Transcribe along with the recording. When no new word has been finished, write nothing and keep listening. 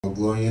All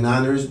glory and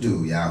honor is due.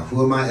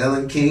 Yahuwah, my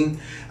Ellen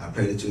King, I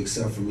pray that you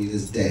accept from me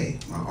this day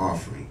my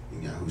offering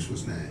in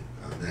Yahushua's name.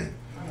 Amen.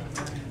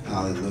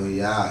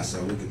 Hallelujah.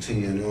 So we're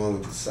continuing on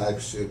with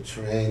discipleship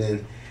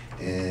training,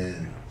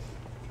 and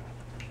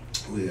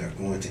we are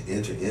going to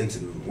enter into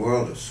the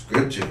world of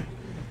Scripture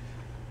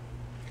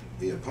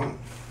via poem.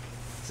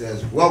 It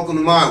says, "Welcome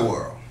to my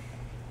world.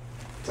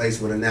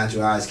 Place where the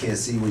natural eyes can't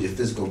see, where your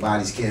physical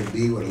bodies can't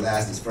be, where the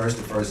last is first,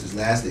 the first is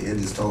last, the end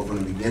is told from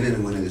the beginning,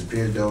 and when it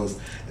appears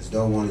as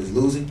though one is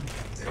losing,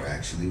 they're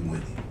actually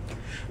winning.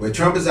 Where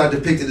trumpets are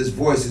depicted as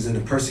voices, and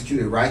the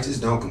persecuted righteous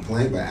don't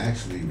complain, but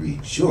actually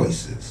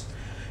rejoices.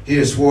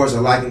 Here swords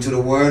are likened to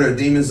the word, or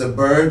demons a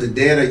bird, the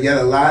dead are yet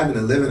alive, and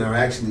the living are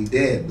actually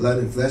dead. Blood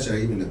and flesh are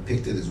even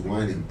depicted as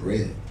wine and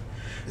bread.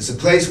 It's a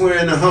place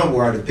wherein the humble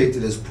are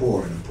depicted as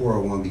poor, and the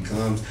poorer one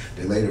becomes,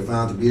 they're later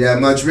found to be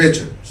that much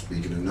richer,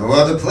 speaking of no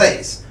other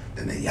place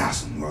than the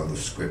Yasum world of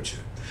Scripture.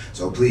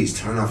 So please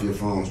turn off your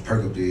phones,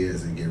 perk up your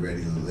ears, and get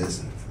ready to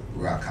listen, for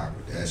Ruach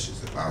HaKodesh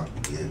is about to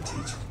begin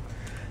teaching."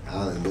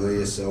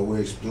 Hallelujah. So we're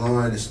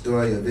exploring the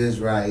story of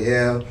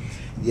Israel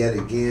yet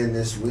again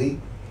this week.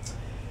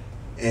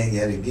 And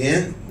yet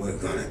again, we're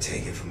going to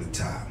take it from the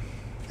top.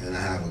 And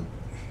I have an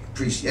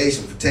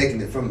appreciation for taking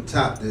it from the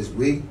top this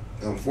week.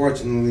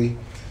 Unfortunately,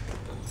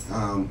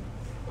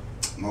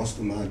 most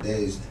of my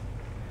days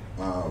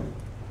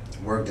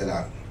work that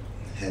I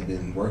had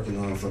been working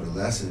on for the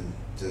lesson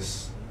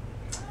just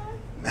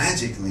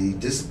magically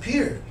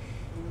disappeared.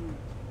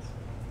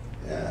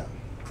 Yeah,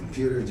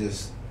 computer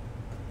just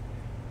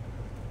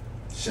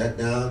shut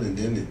down, and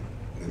then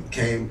it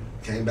came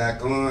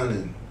back on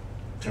and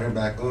turned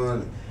back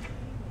on.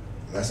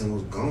 The lesson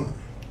was gone.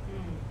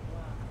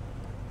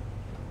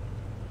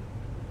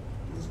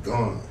 It was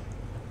gone.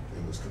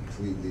 It was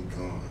completely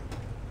gone.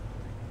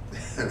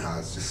 And I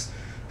was just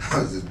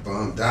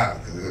bummed out,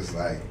 because it was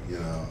like,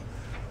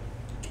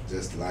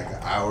 just like an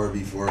hour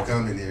before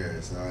coming here.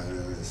 So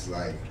it was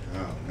like,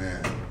 oh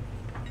man.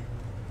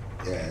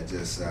 Yeah, it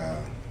just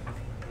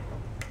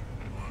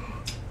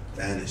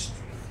vanished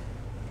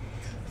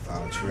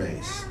without a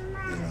trace,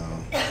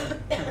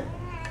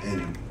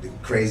 And the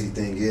crazy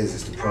thing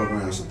is the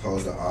program's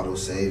supposed to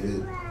auto-save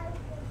it.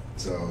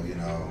 So,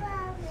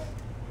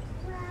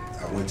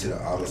 I went to the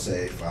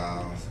auto-save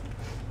files,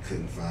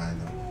 couldn't find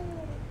them.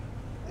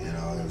 It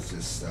was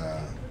just,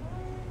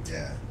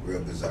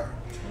 real bizarre.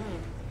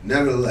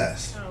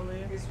 Nevertheless,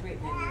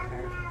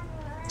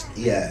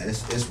 yeah,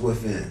 it's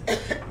within.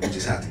 We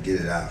just have to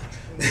get it out.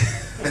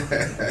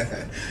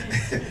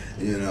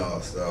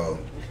 So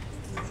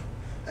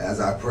as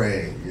I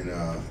pray, you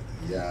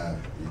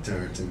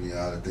turn to me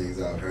all the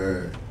things I've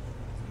heard,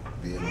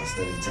 being my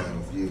study time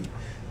with you.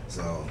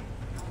 So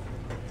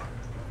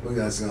we're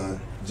just gonna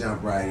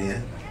jump right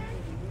in.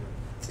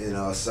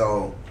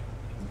 So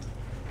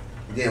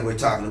again, we're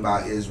talking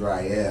about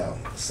Israel,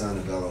 son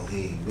of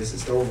Elohim. This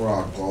is the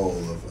overall goal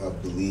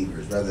of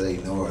believers, whether they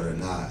know it or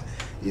not.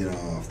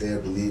 If they're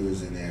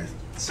believers and they're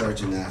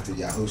searching after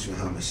Yahushua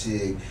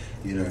HaMashiach,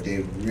 they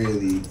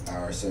really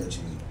are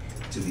searching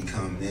to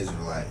become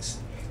Israelites.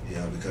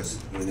 Because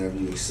whenever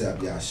you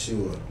accept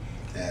Yahshua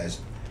as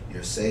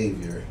your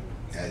Savior,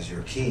 as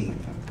your King,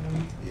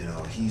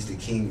 He's the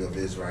King of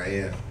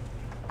Israel.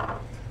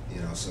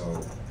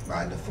 So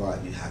by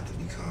default, you have to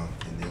become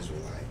an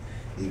Israelite,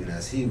 even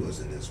as he was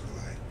an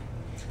Israelite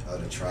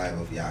of the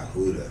tribe of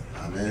Yahudah.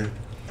 Amen.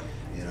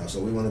 So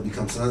we want to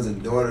become sons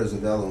and daughters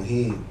of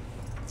Elohim,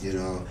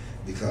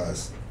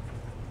 because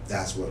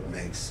that's what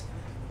makes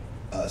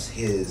us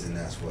his, and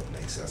that's what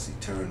makes us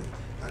eternal.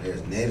 Now,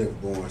 there's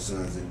native-born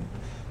sons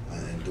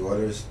and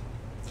daughters,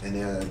 and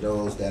there are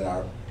those that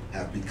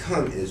have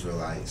become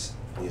Israelites,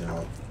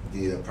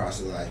 via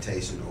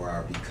proselytization, or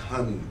are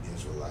becoming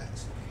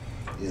Israelites.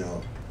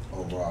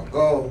 Overall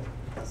goal,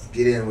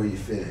 get in where you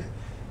fit in.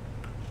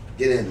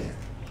 Get in there,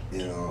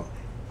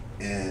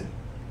 and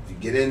if you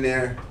get in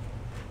there,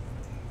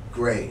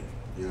 great.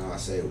 I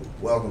say,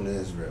 welcome to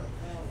Israel.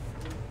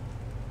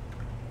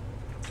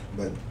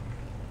 But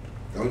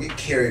don't get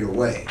carried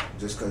away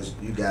just because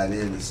you got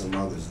in and some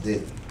others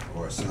didn't,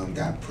 or some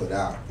got put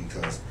out,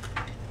 because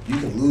you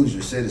can lose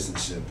your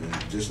citizenship.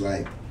 And just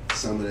like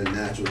some of the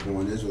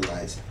natural-born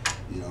Israelites,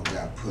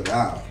 got put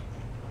out,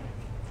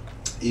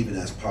 even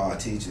as Paul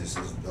teaches,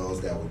 those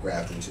that were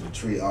grafted into the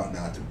tree ought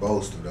not to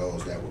boast of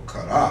those that were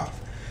cut off,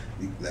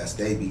 lest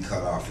they be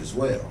cut off as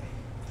well.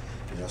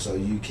 So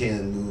you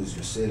can lose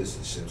your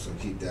citizenship, so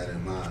keep that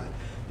in mind.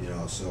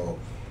 So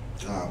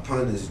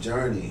upon this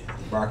journey,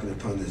 embarking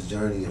upon this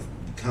journey of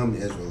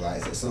becoming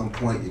Israelites, at some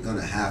point you're going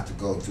to have to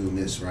go through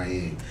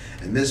Mizraim.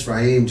 And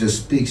Mizraim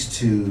just speaks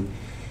to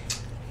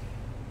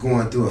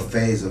going through a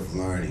phase of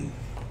learning.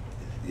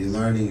 You're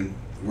learning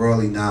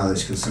worldly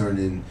knowledge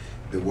concerning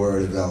the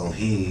word of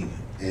Elohim,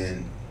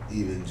 and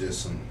even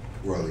just some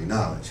worldly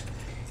knowledge,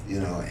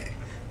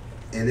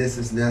 and this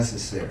is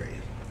necessary,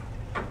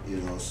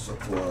 so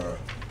for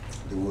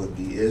the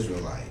would-be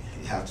Israelite.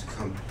 You have to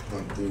come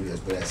through this,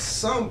 but at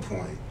some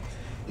point,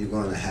 you're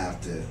going to have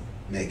to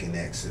make an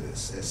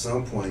exodus. At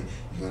some point,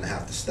 you're going to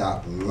have to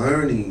stop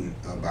learning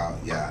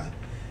about Yah,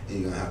 and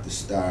you're going to have to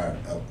start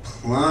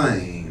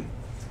applying,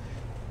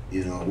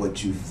 you know,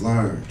 what you've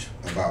learned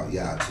about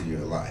Yah to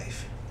your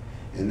life.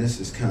 And this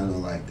is kind of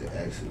like the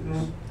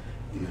exodus,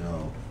 you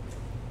know.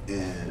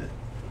 And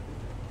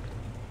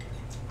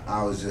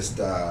I was just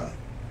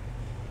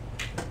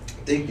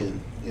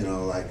thinking, you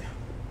know, like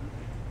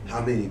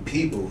how many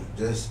people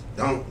just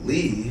don't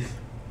leave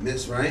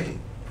Mitzrayim.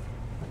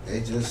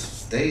 They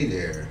just stay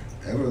there,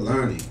 ever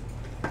learning,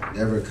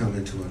 never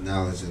coming to a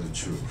knowledge of the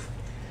truth,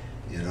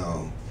 you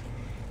know.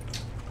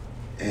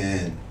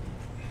 And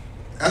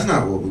that's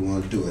not what we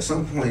want to do. At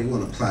some point, you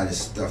want to apply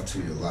this stuff to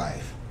your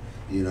life.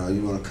 You know,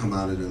 you want to come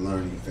out of the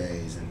learning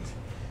phase and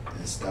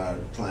start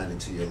applying it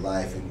to your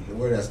life. And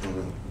where that's going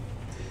to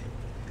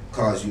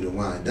cause you to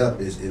wind up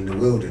is in the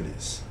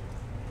wilderness.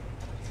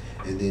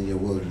 And then your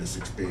wilderness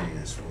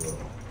experience will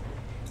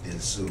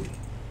ensue.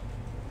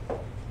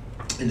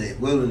 And the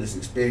wilderness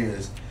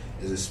experience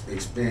is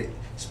an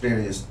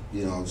experience,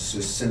 you know,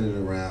 just centered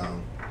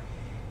around,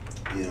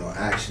 you know,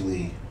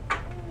 actually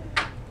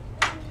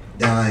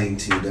dying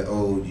to the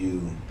old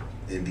you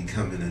and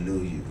becoming a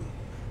new you.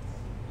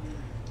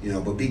 You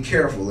know, but be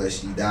careful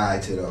lest you die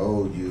to the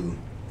old you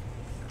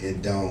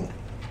and don't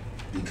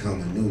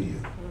become a new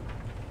you.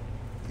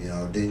 You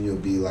know, then you'll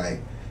be like,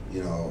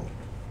 you know,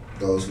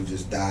 those who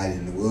just died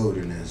in the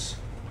wilderness,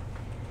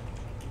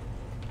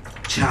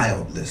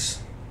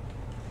 childless.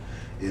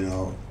 You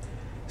know,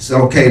 it's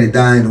okay to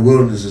die in the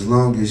wilderness as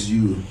long as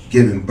you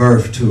giving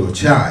birth to a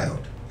child.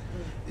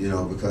 You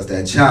know, because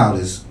that child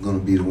is going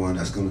to be the one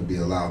that's going to be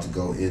allowed to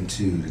go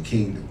into the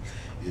kingdom.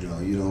 You know,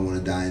 you don't want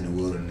to die in the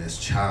wilderness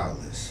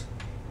childless,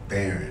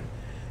 barren,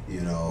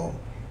 you know,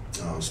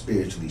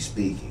 spiritually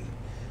speaking.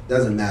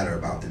 Doesn't matter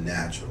about the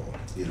natural,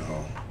 you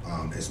know,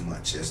 as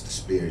much as the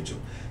spiritual.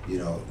 You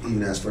know,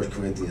 even as 1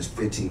 Corinthians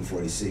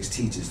 15:46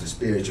 teaches, the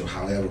spiritual,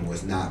 however,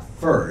 was not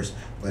first,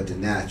 but the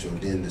natural,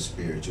 then the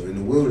spiritual. And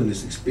the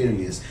wilderness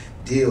experience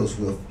deals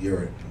with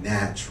your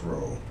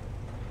natural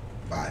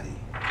body,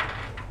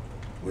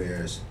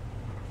 whereas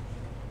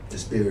the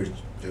spiritual,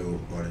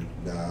 or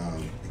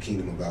the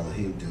kingdom of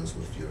Elohim, deals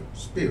with your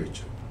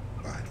spiritual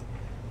body.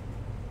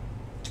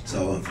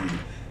 So if you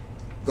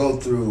go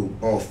through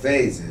both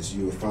phases,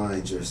 you will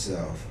find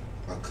yourself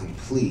a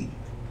complete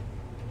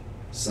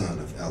son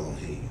of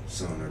Elohim,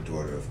 son or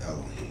daughter of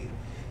Elohim.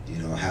 You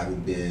know,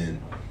 having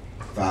been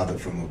fathered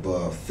from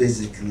above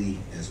physically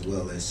as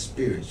well as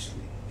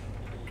spiritually.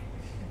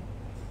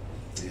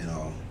 You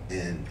know,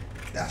 and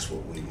that's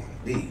what we want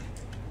to be.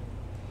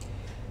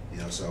 You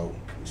know, so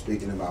we're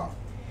speaking about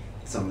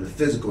some of the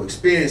physical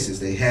experiences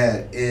they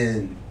had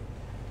in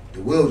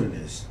the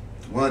wilderness.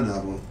 One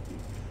of them,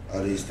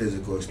 of these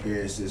physical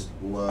experiences,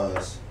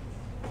 was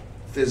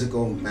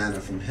physical manna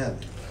from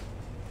heaven.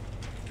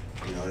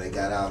 You know, they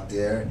got out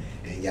there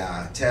and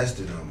Yah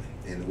tested them.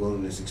 And the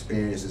wilderness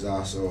experience is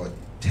also a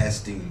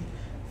testing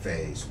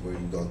phase where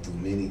you go through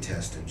many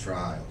tests and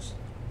trials.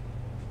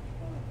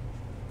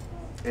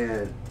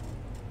 And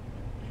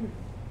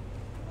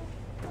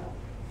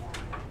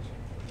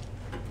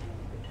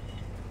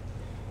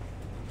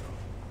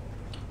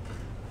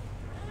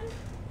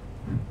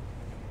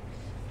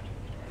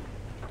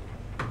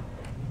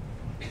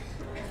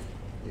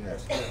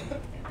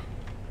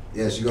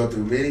yes, you go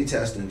through many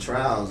tests and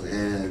trials,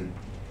 and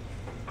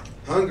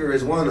hunger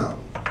is one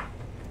of them.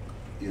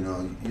 You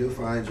know, you'll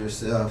find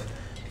yourself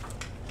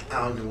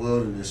out in the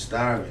wilderness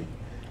starving,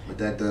 but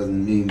that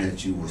doesn't mean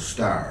that you will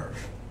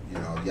starve. You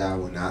know, Yah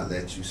will not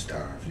let you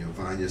starve. You'll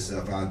find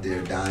yourself out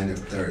there dying of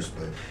thirst,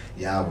 but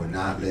Yah will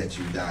not let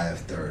you die of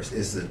thirst.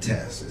 It's a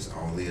test. It's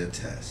only a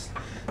test.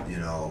 You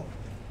know,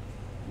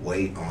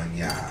 wait on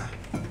Yah.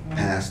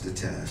 Pass the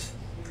test.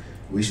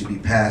 We should be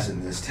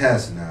passing this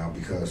test now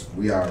because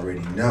we already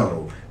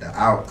know the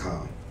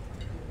outcome.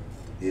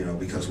 You know,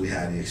 because we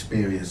had the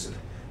experience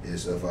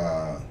of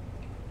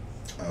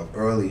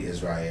early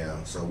Israel,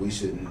 so we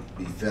shouldn't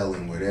be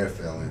failing where they're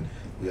failing.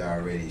 We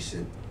already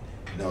should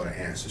know the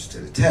answers to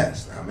the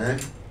test. Amen.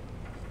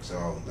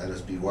 So let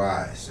us be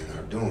wise in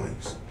our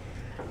doings.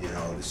 You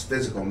know, this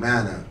physical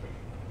manna,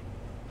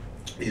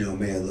 you know,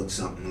 may have looked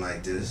something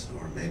like this,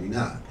 or maybe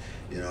not.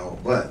 You know,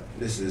 but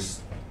this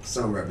is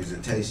some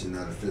representation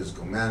of the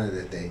physical manna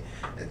that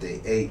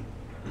they ate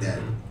that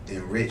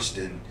enriched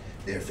in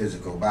their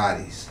physical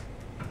bodies.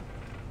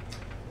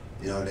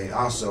 You know, they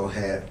also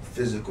had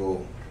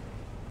physical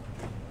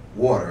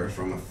water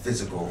from a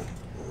physical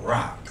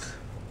rock.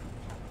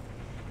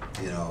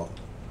 You know,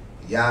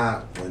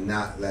 Yah will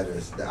not let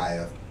us die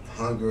of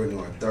hunger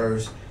nor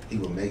thirst. He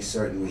will make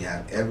certain we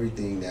have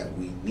everything that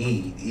we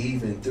need,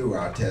 even through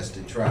our tests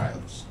and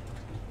trials.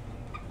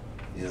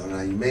 You know,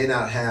 now you may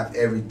not have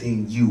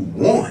everything you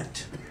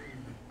want.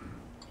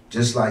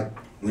 Just like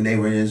when they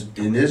were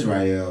in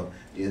Israel,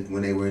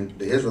 when they were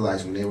the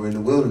Israelites, when they were in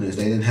the wilderness,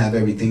 they didn't have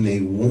everything they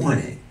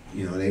wanted.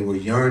 You know, they were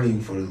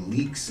yearning for the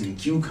leeks and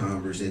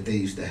cucumbers that they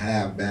used to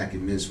have back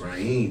in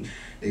Mitzrayim.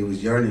 They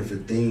was yearning for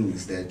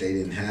things that they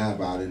didn't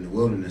have out in the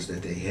wilderness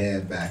that they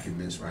had back in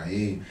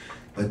Mitzrayim.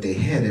 but they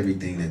had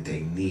everything that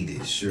they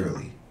needed,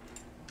 surely.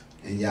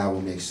 And Yah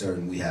will make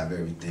certain we have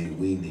everything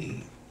we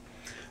need.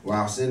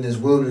 Whilst in this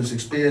wilderness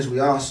experience, we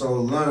also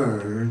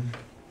learn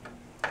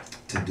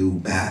to do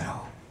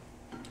battle.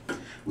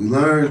 We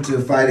learn to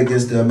fight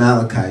against the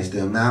Amalekites.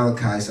 The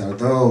Amalekites are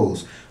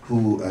those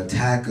who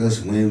attack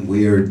us when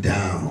we're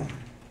down.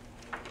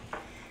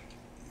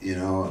 You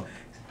know,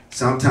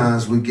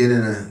 sometimes we get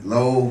in a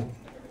low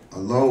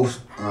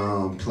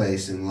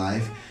place in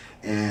life,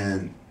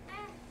 and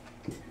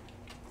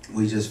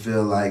we just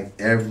feel like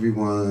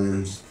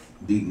everyone's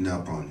beating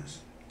up on us.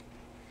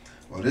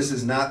 Well, this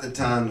is not the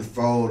time to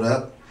fold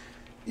up.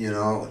 You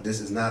know, this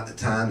is not the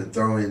time to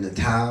throw in the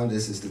towel.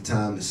 This is the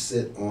time to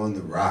sit on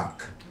the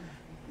rock.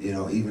 You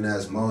know, even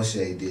as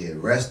Moshe did.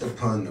 Rest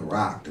upon the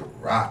rock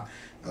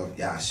of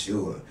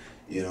Yahshua.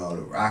 You know,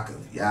 the rock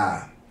of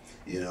Yah.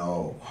 You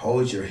know,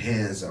 hold your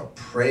hands up.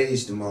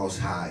 Praise the Most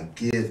High.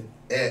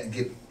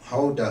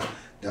 Hold the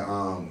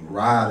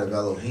rod of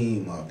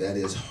Elohim up. That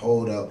is,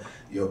 hold up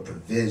your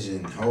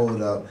provision.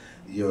 Hold up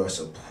your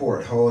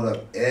support. Hold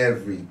up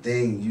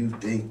everything you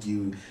think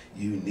you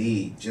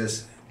need.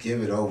 Just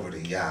give it over to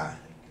Yah.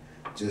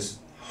 Just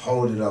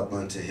hold it up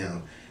unto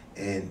Him,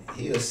 and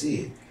He'll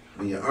see it.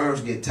 When your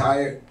arms get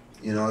tired,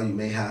 you know, you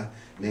may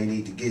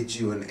need to get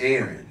you an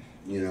Aaron,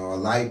 you know, a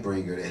light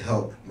bringer to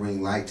help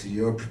bring light to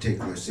your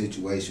particular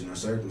situation or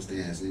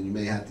circumstance. And you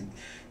may have to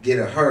get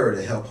a Hur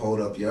to help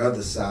hold up your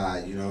other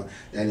side, you know,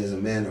 that is a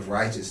man of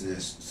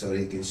righteousness, so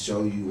they can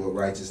show you what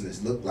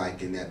righteousness look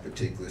like in that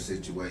particular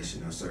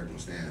situation or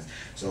circumstance.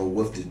 So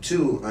with the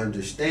two,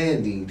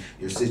 understanding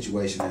your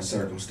situation and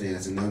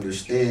circumstance and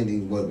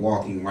understanding what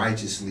walking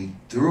righteously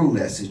through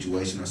that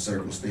situation or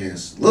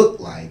circumstance look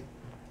like,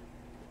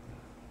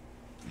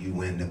 you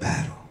win the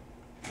battle.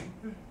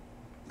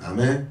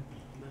 Amen?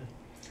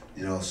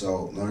 You know,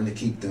 so learn to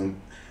keep them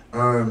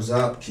arms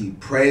up, keep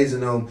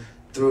praising them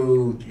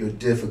through your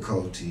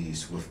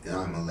difficulties with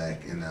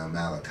Amalek and the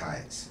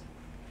Amalekites.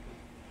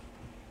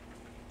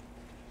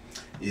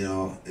 You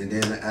know, and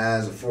then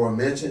as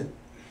aforementioned,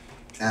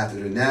 after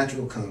the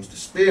natural comes the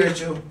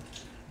spiritual,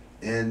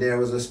 and there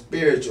was a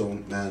spiritual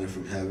manna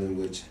from heaven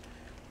which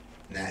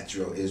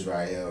natural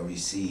Israel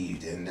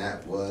received, and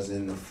that was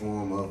in the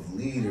form of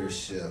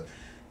leadership,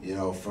 you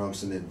know, from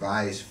some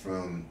advice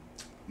from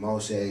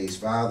Moshe's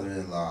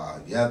father-in-law,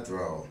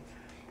 Jethro,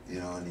 you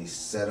know, and he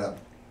set up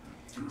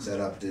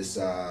this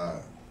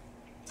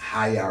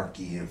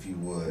hierarchy, if you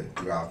would,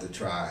 throughout the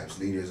tribes.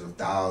 Leaders of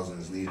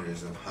thousands,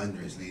 leaders of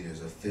hundreds,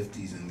 leaders of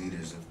 50s, and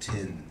leaders of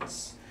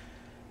 10s.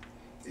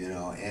 You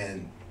know,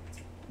 and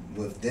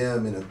with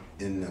them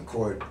in the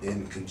court,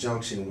 in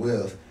conjunction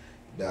with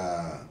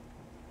the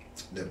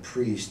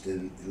priests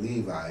and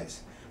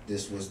Levites,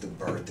 this was the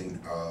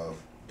birthing of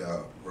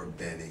the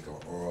rabbinic or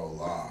oral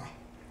law.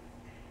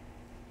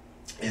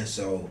 And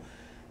so,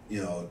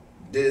 you know,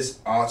 this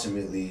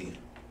ultimately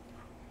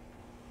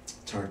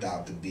turned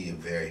out to be a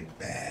very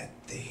bad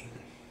thing.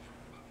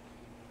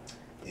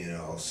 You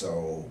know,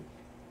 so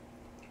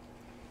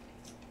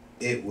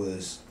it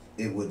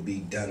would be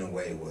done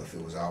away with.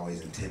 It was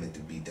always intended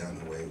to be done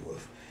away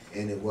with.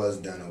 And it was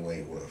done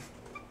away with.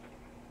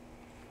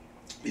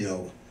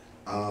 You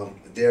know,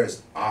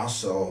 there's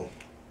also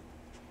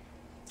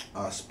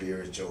a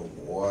spiritual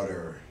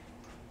water,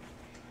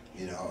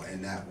 you know,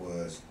 and that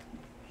was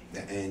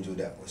the angel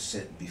that was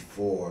sent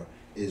before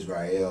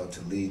Israel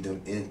to lead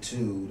them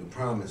into the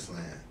promised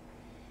land.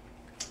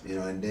 You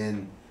know, and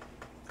then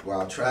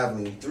while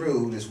traveling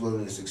through this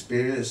wilderness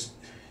experience,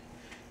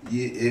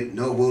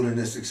 no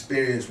wilderness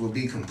experience will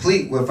be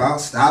complete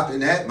without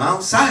stopping at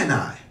Mount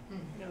Sinai.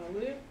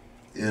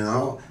 You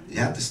know, you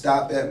have to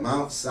stop at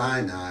Mount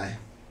Sinai,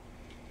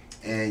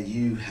 and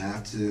you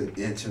have to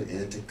enter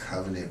into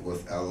covenant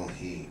with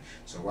Elohim.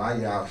 So while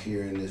you're out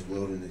here in this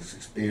wilderness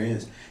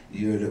experience,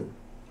 you're to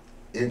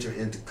enter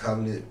into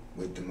covenant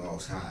with the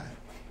Most High.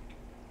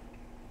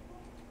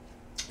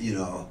 You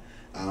know,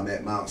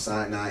 at Mount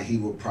Sinai, He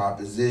will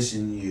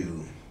proposition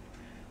you.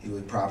 He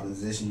would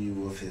proposition you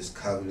with His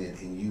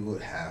covenant, and you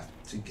would have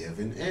to give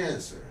an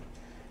answer.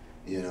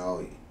 You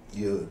know,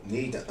 you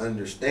need to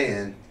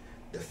understand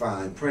the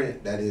fine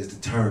print, that is the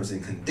terms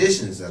and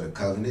conditions of the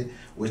covenant,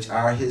 which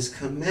are His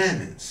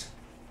commandments.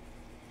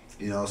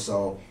 You know,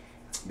 so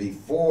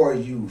before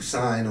you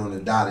sign on the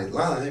dotted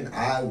line,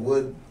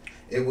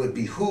 it would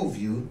behoove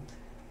you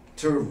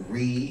to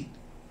read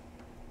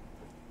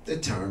the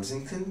terms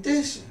and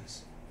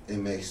conditions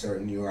and make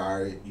certain you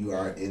are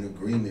in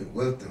agreement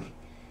with them.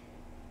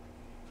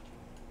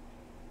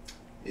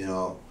 You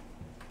know,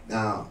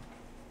 now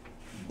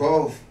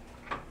both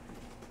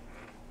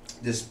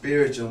the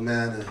spiritual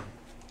manna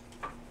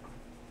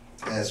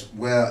as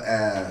well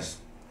as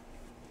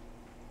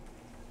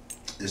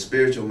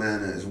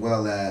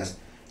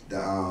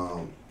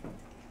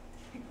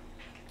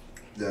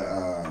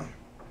the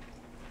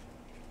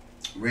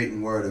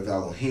written word of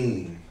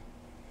Elohim,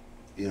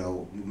 you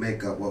know,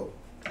 make up what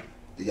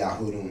the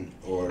Yahudim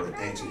or the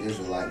ancient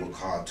Israelite would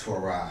call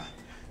Torah.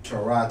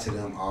 Torah to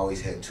them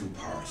always had two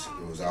parts.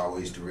 It was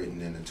always the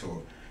written and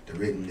the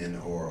written and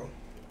the oral.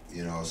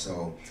 You know,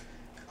 so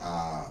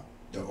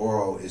the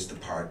oral is the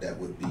part that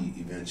would be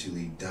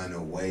eventually done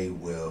away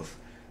with.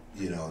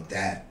 You know,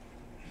 that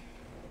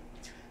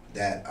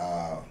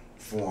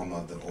form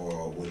of the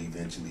oral would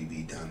eventually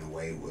be done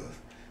away with.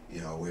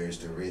 You know, whereas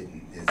the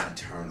written is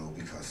eternal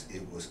because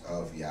it was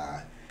of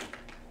Yah,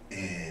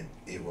 and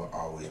it will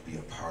always be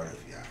a part of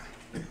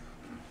Yah.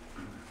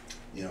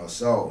 You know,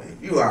 so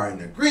if you are in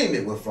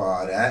agreement with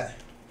all that,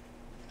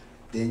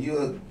 then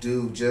you'll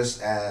do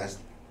just as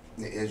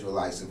the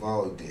Israelites of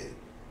old did.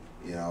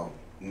 You know,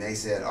 and they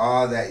said,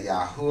 all that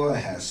Yahuwah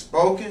has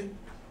spoken,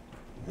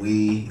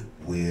 we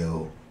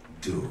will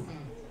do.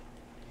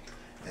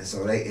 And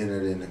so they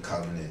entered in the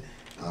covenant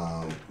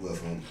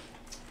with him,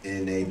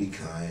 and they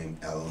became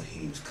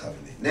Elohim's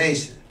covenant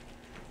nation.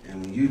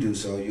 And when you do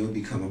so, you'll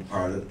become a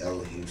part of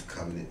Elohim's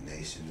covenant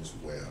nation as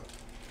well.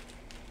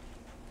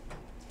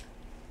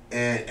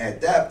 And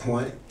at that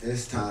point,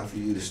 it's time for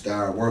you to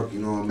start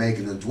working on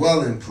making a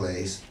dwelling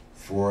place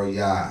for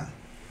Yah.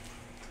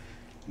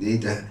 You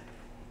need to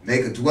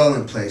make a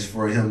dwelling place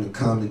for him to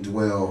come and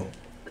dwell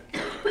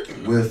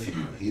with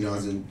you. He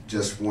doesn't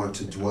just want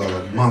to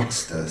dwell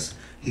amongst us.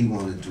 He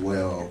wants to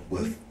dwell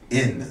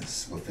within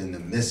us, within the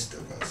midst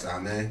of us.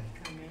 Amen?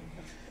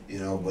 You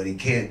know, but he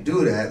can't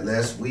do that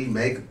unless we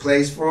make a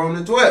place for him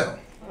to dwell.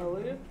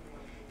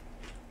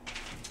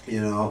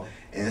 You know,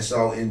 and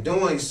so in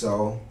doing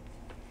so,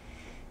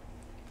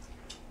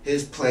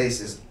 his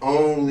place is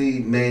only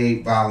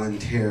made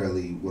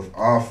voluntarily with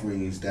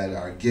offerings that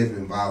are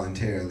given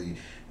voluntarily.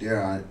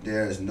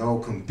 There is no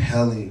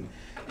compelling,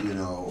 you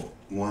know,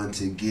 one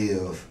to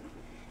give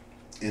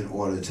in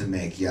order to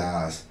make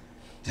Yah's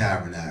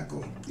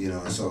tabernacle. You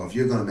know, and so if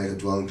you're going to make a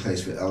dwelling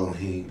place for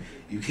Elohim,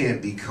 you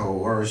can't be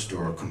coerced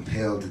or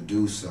compelled to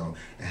do so.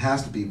 It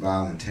has to be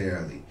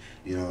voluntarily.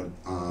 You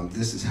know,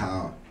 this is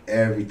how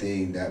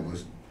everything that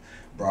was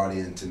brought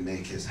in to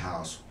make his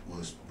house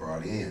was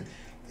brought in.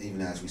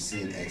 Even as we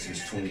see in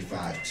Exodus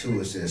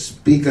 25:2, it says,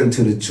 "Speak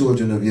unto the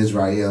children of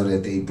Israel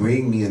that they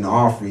bring me an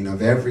offering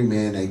of every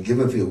man that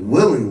giveth it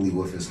willingly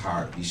with his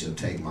heart. He shall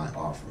take my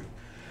offering."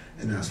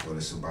 And that's what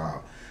it's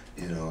about.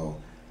 You know,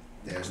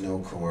 there's no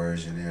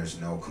coercion.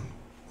 There's no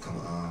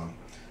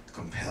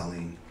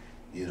compelling,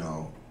 you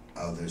know,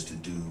 others to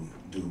do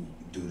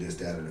this,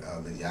 that, or the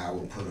other. Yah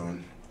will put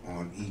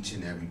on each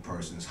and every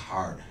person's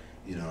heart,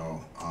 you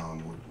know,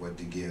 what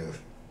to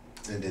give,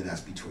 and then that's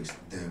between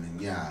them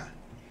and Yah.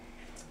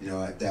 You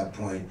know, at that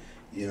point,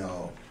 you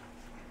know,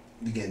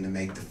 begin to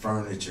make the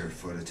furniture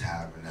for the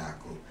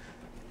tabernacle.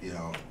 You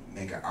know,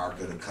 make an Ark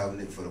of the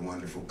Covenant for the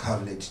wonderful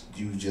covenant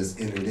you just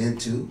entered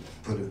into.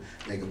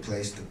 Make a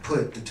place to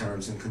put the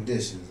terms and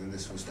conditions, and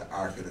this was the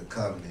Ark of the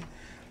Covenant.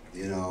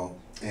 You know,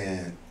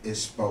 and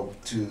it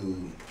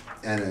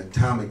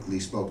anatomically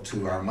spoke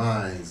to our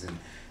minds, and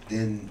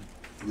then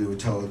we were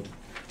told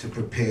to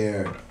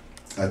prepare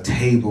a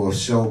table of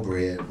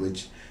showbread,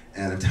 which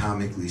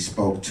anatomically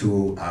spoke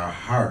to our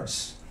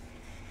hearts.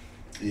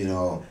 You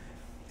know,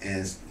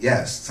 and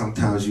yes,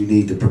 sometimes you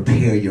need to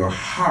prepare your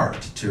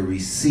heart to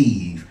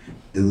receive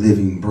the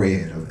living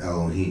bread of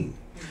Elohim.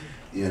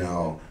 You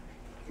know,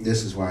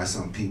 this is why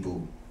some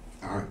people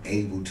aren't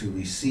able to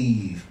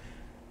receive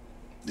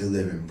the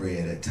living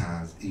bread at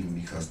times, even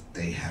because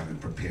they haven't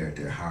prepared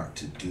their heart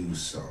to do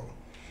so.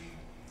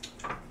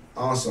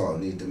 Also,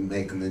 need to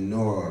make a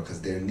menorah,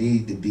 because there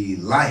need to be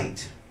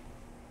light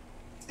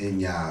in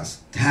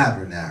Yah's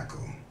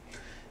tabernacle.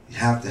 You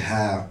have to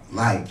have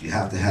light. You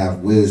have to have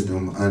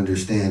wisdom,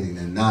 understanding,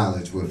 and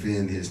knowledge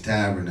within his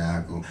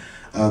tabernacle.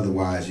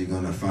 Otherwise, you're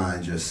going to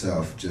find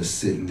yourself just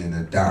sitting in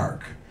the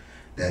dark.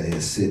 That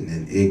is, sitting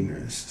in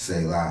ignorance.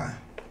 Selah.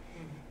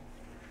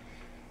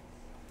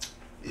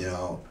 You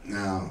know,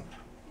 now,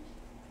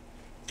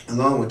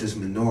 along with this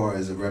menorah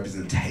is a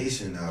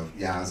representation of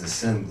Yah's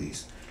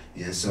assemblies.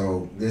 And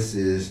so this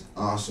is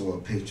also a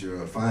picture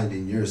of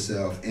finding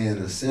yourself an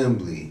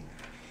assembly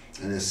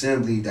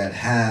that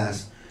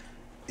has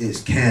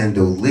its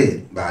candle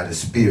lit by the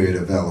Spirit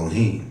of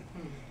Elohim,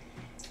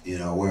 you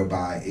know,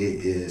 whereby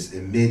it is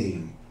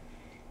emitting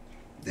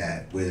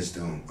that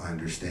wisdom,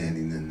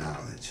 understanding, and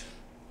knowledge.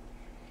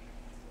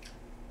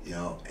 You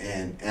know,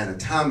 and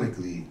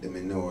anatomically, the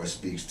menorah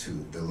speaks to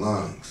the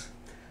lungs.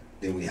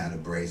 Then we have a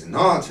brazen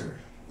altar,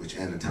 which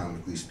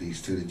anatomically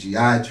speaks to the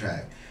GI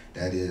tract.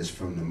 That is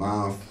from the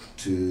mouth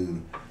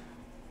to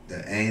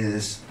the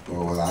anus,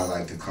 or what I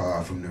like to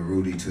call from the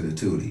Rudy to the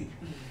Tootie.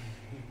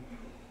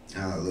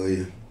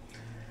 Hallelujah.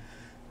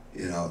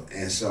 You know,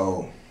 and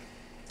so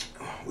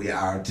we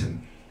are to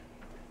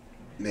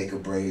make a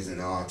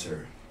brazen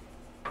altar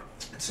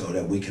so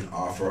that we can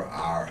offer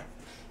our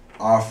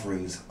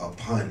offerings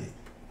upon it.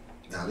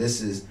 Now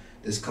this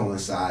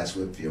coincides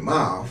with your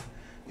mouth,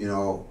 you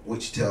know,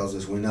 which tells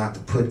us we're not to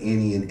put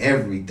any and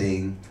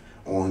everything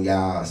on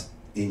Yah's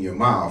in your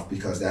mouth,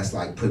 because that's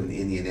like putting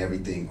any and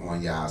everything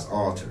on Yah's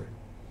altar.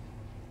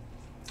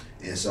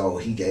 And so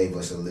he gave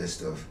us a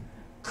list of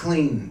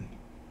clean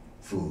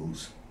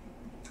foods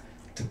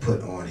to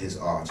put on his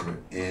altar,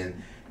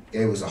 and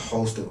gave us a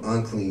host of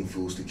unclean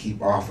foods to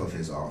keep off of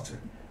his altar.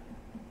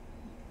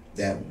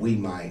 that we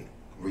might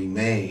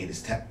remain,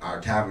 our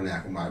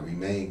tabernacle might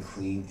remain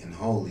clean and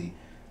holy,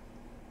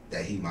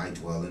 that he might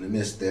dwell in the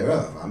midst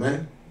thereof.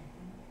 Amen.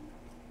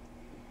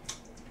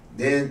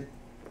 Then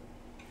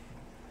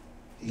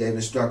he gave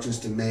instructions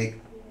to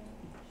make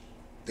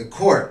the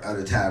court of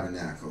the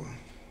tabernacle.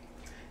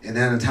 And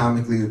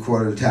anatomically, the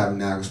court of the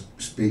tabernacle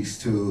speaks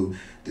to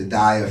the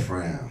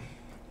diaphragm.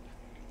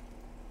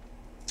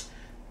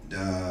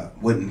 The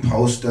wooden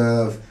post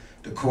of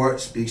the court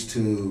speaks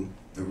to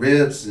the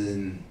ribs,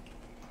 and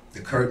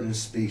the curtain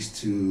speaks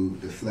to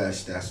the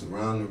flesh that's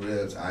around the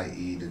ribs,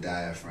 i.e. the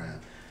diaphragm.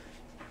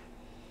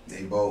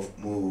 They both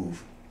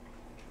move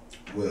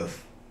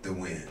with the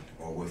wind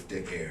or with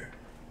the air.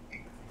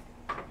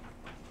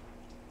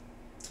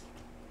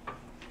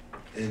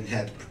 And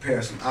had to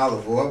prepare some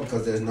olive oil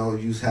because there's no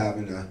use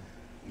having a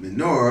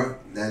menorah,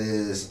 that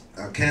is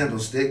a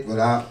candlestick,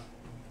 without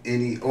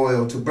any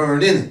oil to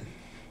burn in it.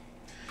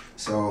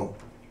 So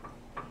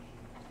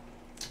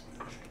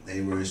they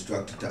were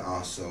instructed to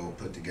also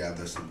put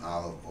together some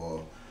olive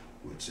oil,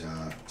 which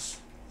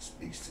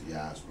speaks to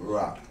Yah's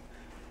Ruach.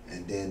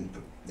 And then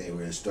they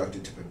were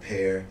instructed to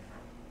prepare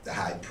the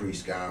high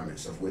priest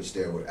garments, of which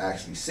there were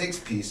actually 6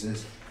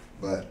 pieces,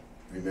 but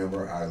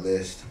remember our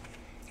list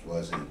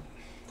wasn't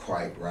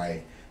quite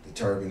right. The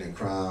turban and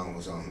crown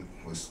was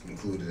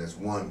included as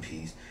 1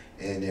 piece,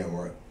 and there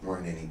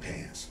weren't any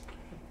pants.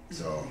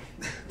 So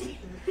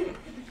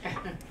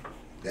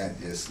that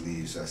just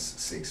leaves us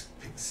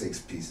six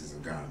pieces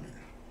of garment.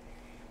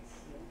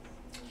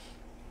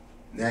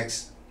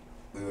 Next,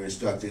 we were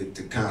instructed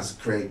to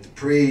consecrate the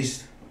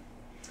priest.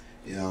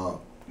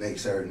 Make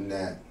certain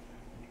that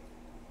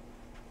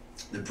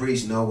the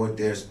priests know what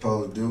they're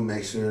supposed to do.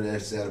 Make sure they're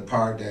set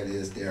apart, that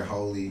is, they're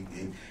holy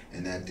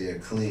and that they're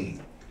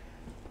clean.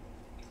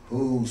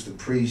 Who's the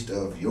priest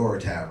of your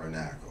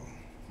tabernacle?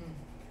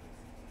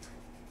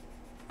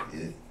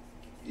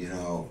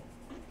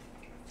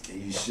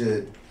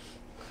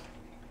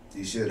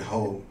 You should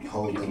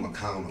hold them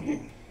accountable,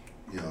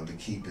 to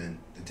keeping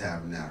the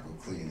tabernacle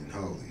clean and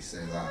holy.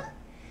 Selah.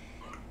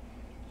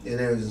 Then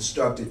they was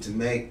instructed to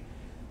make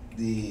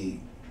the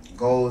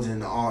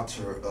golden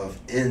altar of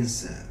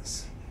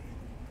incense,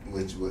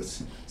 which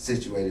was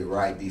situated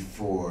right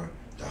before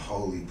the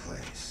holy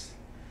place.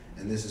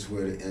 And this is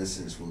where the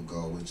incense will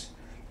go, which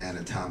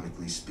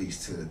anatomically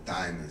speaks to the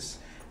thymus,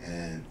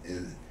 and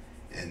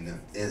the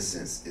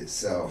incense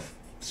itself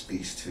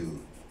speaks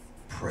to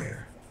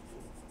prayer.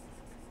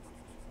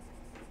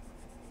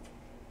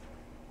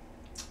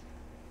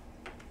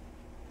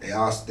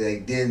 They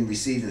then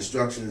received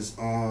instructions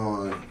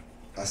on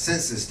a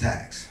census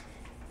tax.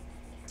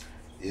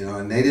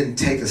 And they didn't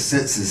take a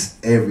census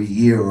every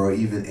year or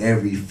even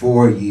every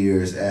 4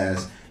 years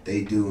as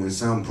they do in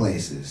some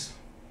places.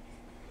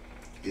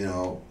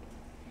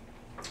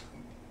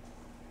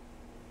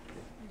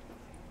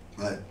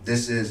 But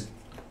this is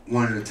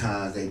one of the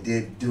times they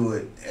did do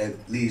it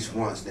at least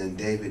once. Then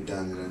David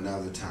done it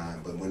another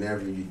time. But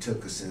whenever you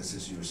took a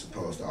census, you were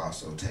supposed to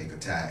also take a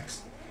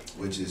tax,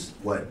 which is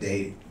what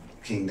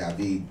King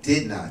David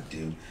did not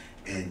do,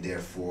 and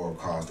therefore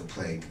caused a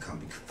plague to come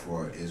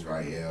before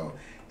Israel,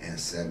 and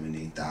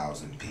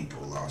 70,000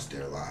 people lost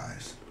their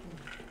lives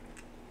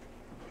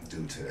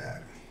due to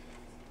that.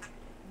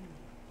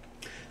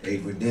 They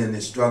were then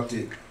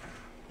instructed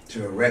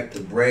to erect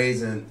the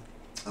brazen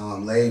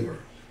laver.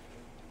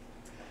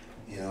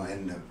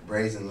 And the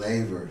brazen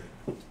laver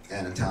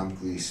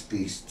anatomically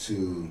speaks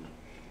to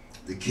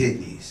the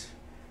kidneys,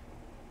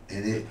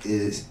 and it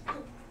is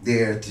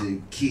there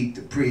to keep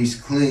the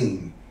priest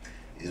clean.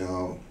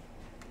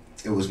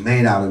 It was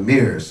made out of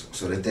mirrors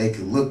so that they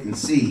could look and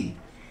see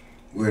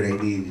where they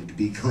needed to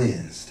be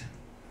cleansed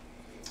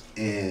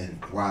and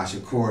wash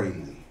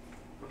accordingly.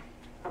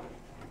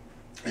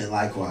 And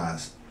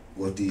likewise,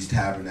 with these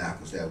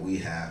tabernacles that we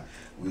have,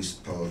 we're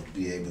supposed to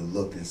be able to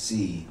look and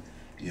see,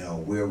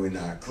 where we're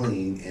not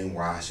clean, and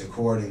wash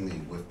accordingly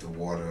with the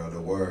water of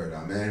the word.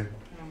 Amen?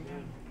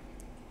 Amen.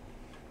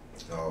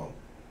 So,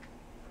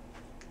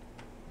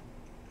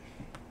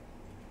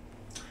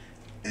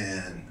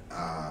 and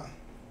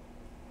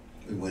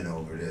we went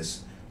over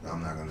this, so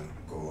I'm not going to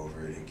go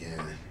over it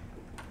again.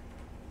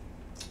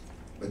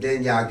 But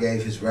then Yah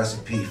gave his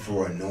recipe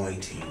for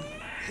anointing,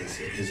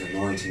 his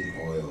anointing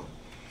oil.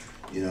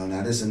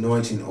 Now this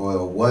anointing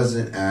oil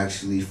wasn't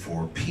actually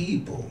for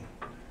people.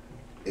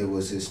 It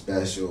was his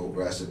special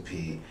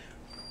recipe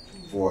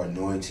for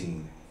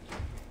anointing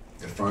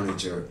the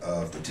furniture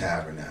of the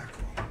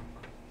tabernacle.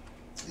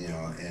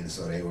 And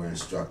so they were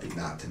instructed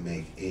not to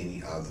make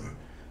any other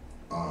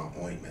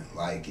ointment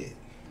like it.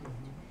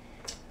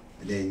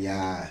 And then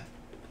Yah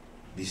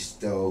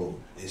bestowed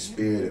his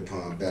spirit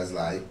upon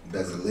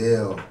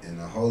Bezalel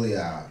and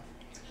Aholiab,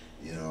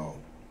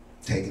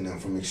 taking them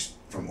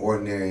from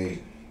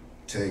ordinary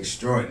to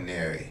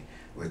extraordinary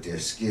with their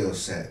skill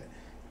set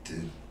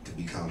to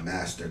become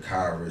master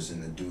carvers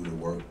and to do the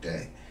work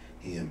that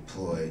he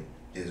employed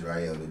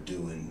Israel to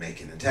do in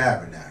making the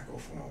tabernacle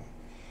for him.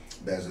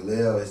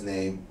 Bezalel, his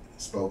name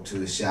spoke to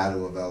the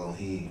shadow of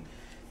Elohim,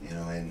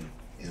 and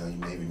You know, you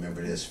may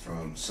remember this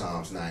from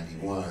Psalms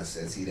 91. It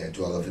says, he that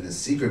dwelleth in the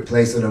secret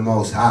place of the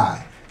Most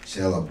High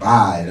shall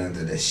abide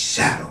under the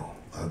shadow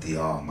of the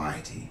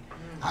Almighty.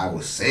 I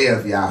will say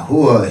of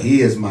Yahuwah, he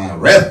is my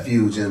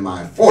refuge and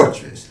my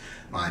fortress,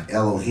 my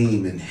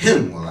Elohim, in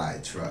him will I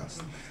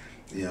trust.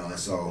 You know, and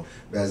so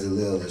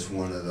Bezalel is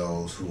one of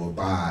those who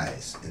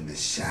abides in the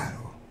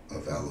shadow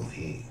of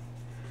Elohim.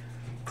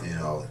 You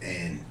know,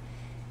 and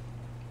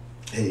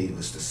he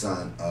was the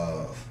son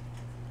of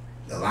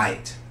the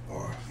light,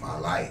 or my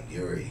light,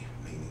 Uri,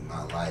 meaning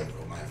my light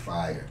or my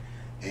fire,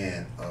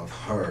 and of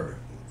her,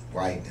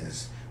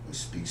 whiteness, which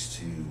speaks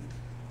to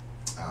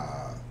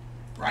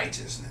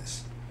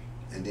righteousness.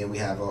 And then we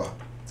have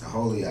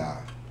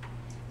Aholiab,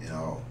 you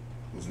know,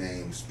 whose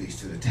name speaks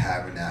to the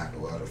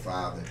tabernacle of the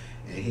Father.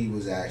 And he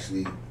was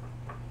actually,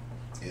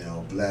 you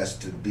know,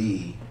 blessed to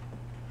be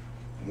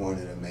one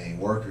of the main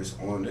workers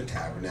on the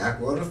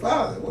tabernacle of the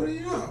Father. What do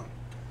you know?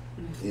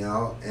 You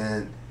know,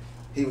 and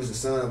he was the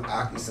son of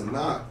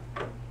Achisamach,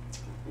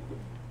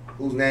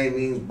 whose name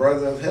means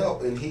brother of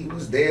help, and he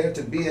was there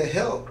to be a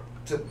help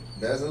to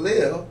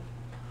Bezalel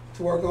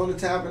to work on the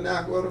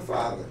tabernacle of the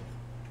Father.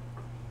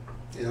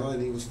 You know,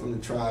 and he was from the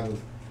tribe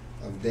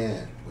of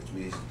Dan, which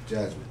means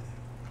judgment.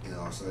 You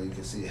know, so you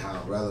can see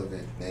how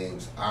relevant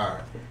names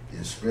are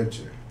in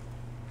Scripture.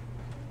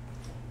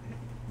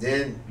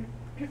 Then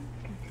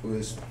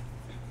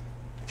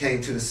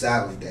came to the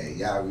Sabbath day.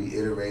 Yah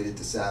reiterated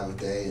the Sabbath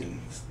day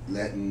and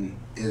letting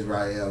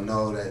Israel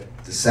know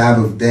that the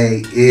Sabbath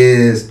day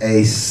is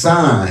a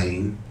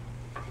sign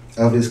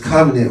of his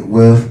covenant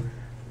with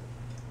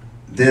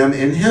them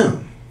and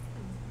him.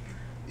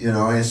 You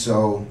know, and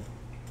so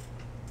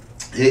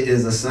it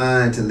is a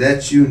sign to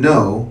let you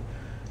know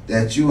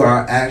that you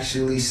are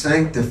actually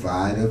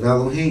sanctified of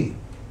Elohim.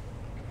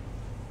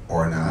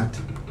 Or not.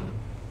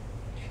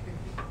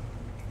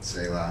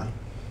 Selah.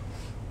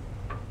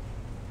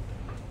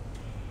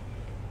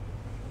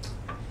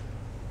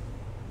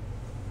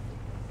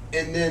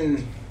 And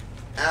then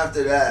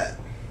after that,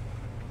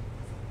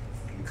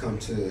 we come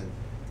to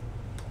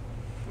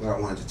what I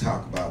wanted to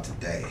talk about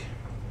today.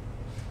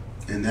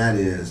 And that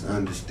is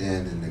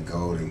understanding the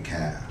golden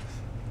calf.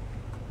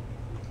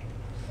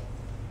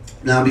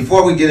 Now,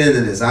 before we get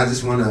into this, I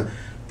just want to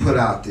put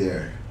out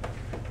there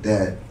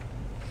that,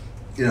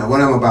 you know,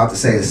 what I'm about to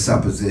say is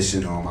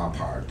supposition on my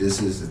part.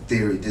 This is a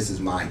theory. This is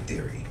my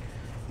theory.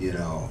 You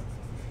know,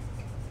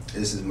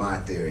 this is my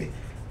theory.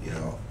 You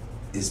know,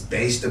 it's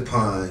based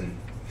upon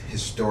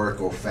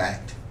historical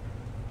fact,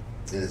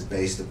 and it's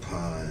based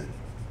upon,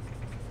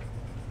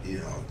 you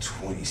know,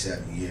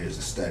 27 years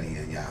of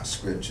studying Yah's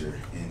scripture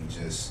and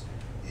just,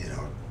 you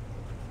know,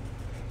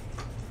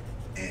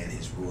 and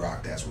his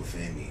Ruach that's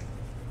within me.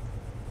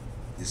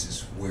 This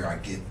is where I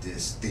get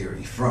this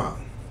theory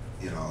from,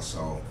 you know,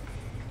 so,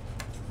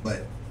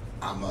 but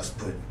I must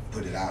put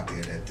it out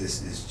there that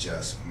this is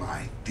just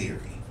my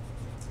theory,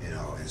 you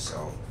know, and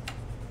so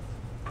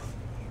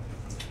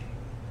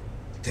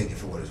take it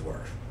for what it's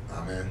worth.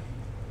 Amen.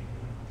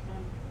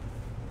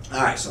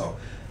 All right, so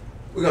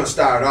we're going to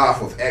start off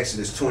with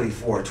Exodus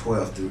 24,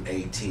 12 through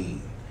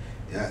 18.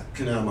 Yeah,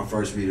 can I have my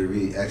first reader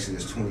read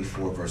Exodus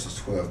 24, verses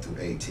 12 through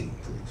 18,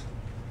 please?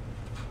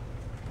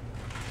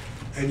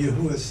 And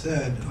Yahuwah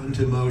said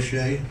unto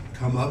Moshe,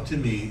 come up to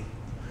me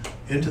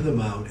into the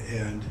mount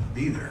and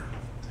be there.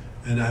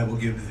 And I will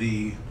give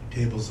thee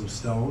tables of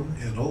stone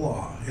and a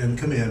law and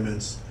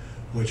commandments,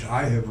 which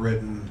I have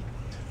written,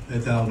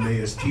 that thou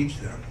mayest teach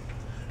them.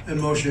 And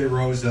Moshe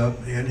rose up,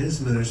 and his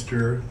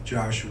minister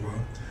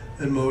Joshua,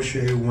 and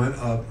Moshe went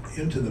up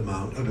into the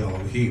mount of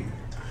Elohim.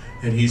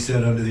 And he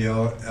said unto the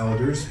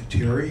elders,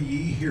 tarry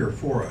ye here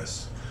for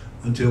us,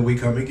 until we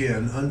come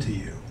again unto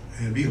you.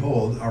 And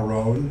behold,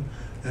 Aaron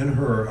and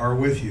Hur are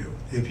with you.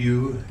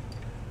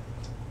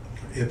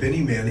 If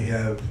any man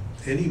have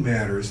any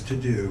matters to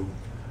do,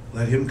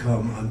 let him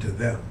come unto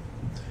them.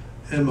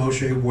 And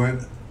Moshe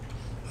went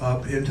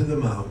up into the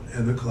mount,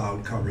 and the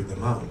cloud covered the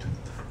mount.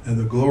 And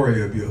the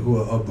glory of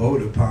Yahuwah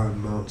abode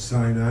upon Mount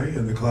Sinai,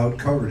 and the cloud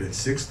covered it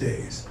 6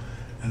 days.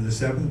 And the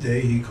seventh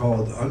day he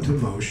called unto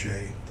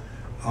Moshe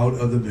out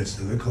of the midst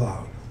of the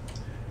cloud.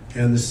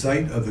 And the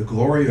sight of the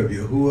glory of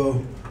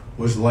Yahuwah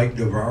was like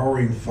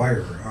devouring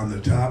fire on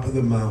the top of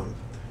the mount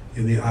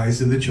in the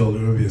eyes of the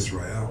children of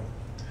Israel.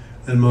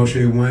 Then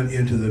Moshe went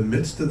into the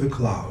midst of the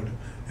cloud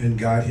and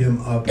got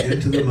him up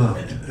into the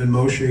mount. And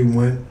Moshe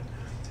went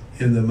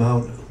in the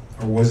mount,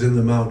 or was in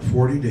the mount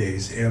 40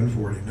 days and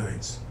 40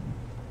 nights.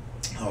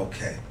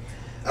 Okay.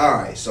 All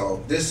right,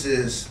 so this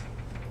is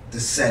the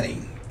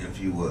setting, if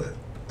you would,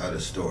 of the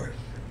story.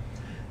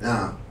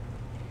 Now,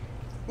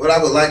 what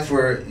I would like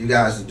for you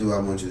guys to do, I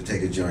want you to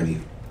take a journey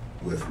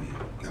with me.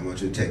 I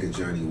want you to take a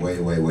journey way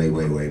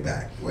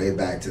back. Way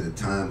back to the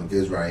time of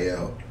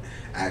Israel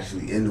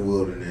actually in the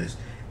wilderness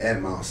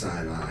at Mount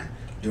Sinai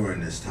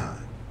during this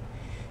time.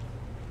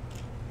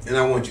 And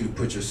I want you to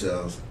put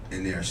yourselves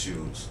in their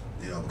shoes,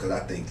 you know, because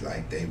I think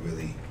like they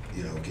really,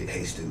 you know, get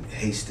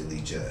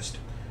hastily judged,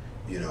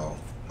 you know,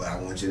 But I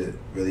want you to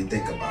really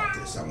think about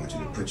this. I want you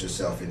to put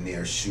yourself in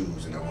their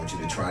shoes, and I want you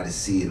to try to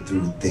see it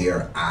through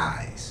their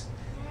eyes.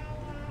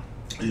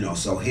 You know,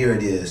 so here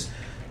it is.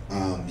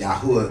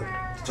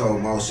 Yahuwah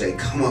told Moshe,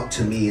 come up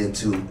to me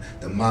into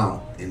the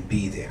mount and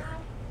be there,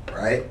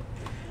 right?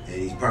 And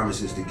he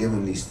promises to give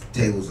him these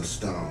tables of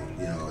stone,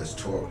 you know, his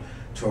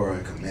Torah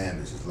and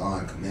commandments, his law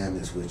and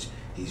commandments, which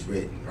he's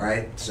written,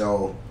 right?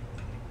 So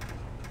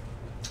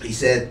he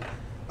said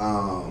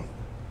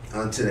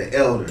unto the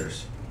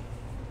elders,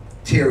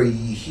 tarry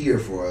ye here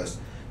for us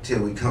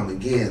till we come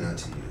again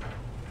unto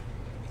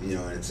you. You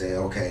know, and say,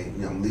 okay,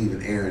 you know, I'm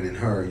leaving Aaron and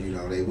her, you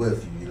know, they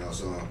with you, you know,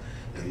 so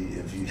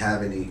if you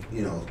have any,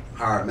 you know,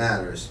 hard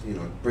matters, you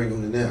know, bring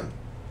them to them.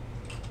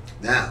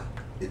 Now,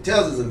 it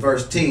tells us in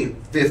verse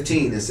 15,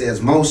 it says,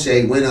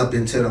 Moshe went up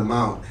into the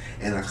mount,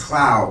 and a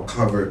cloud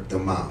covered the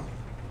mount.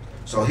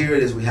 So here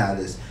it is, we have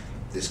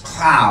this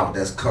cloud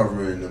that's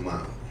covering the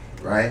mount,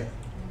 right?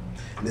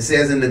 And it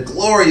says, and the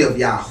glory of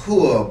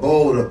Yahuwah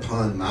abode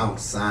upon Mount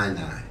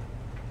Sinai,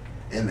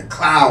 and the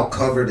cloud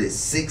covered it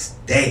 6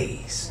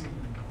 days.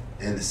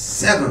 And the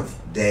 7th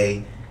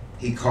day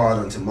he called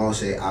unto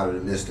Moshe out of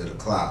the midst of the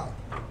cloud.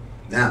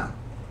 Now,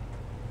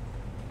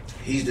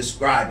 he's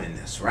describing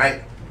this,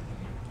 right?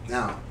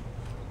 Now,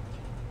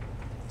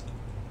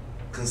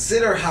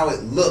 consider how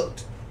it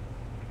looked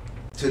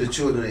to the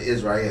children of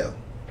Israel.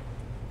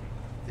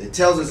 It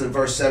tells us in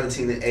verse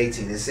 17 and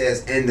 18, it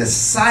says, and the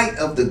sight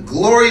of the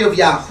glory of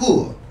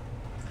Yahuwah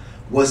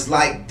was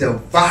like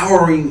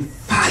devouring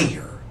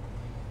fire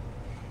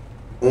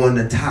on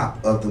the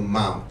top of the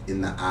mount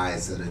in the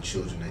eyes of the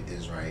children of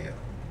Israel.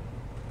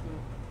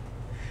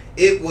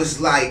 It was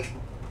like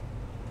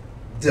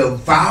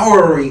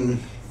devouring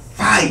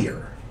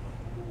fire.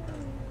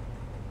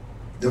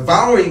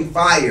 Devouring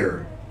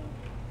fire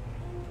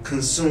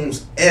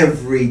consumes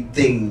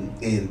everything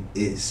in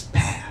its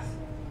path.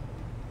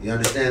 You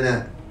understand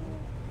that?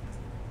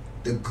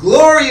 The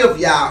glory of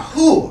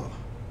Yahuwah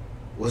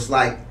was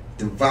like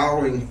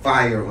devouring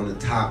fire on the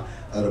top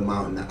of the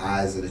mountain in the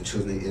eyes of the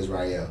children of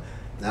Israel.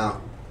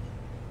 Now,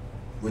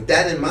 with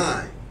that in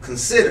mind,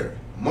 consider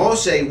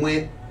Moshe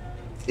went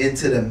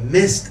into the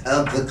midst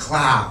of the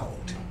cloud.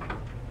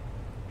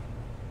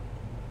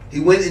 He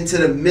went into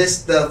the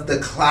midst of the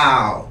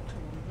cloud.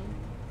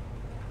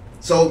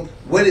 So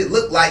what it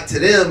looked like to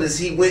them is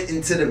he went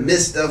into the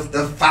midst of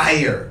the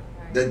fire,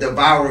 the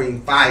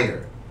devouring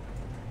fire,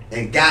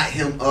 and got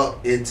him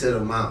up into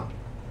the mount.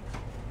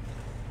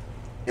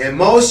 And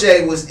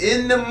Moshe was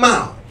in the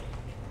mount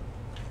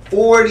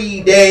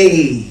 40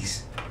 days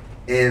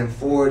and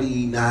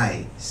 40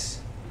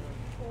 nights.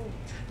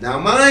 Now,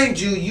 mind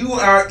you, you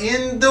are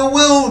in the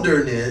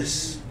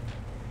wilderness.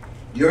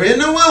 You're in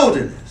the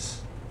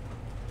wilderness.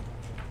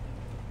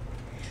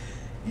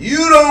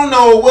 You don't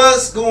know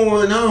what's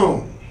going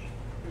on.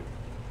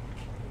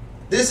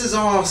 This is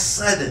all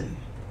sudden.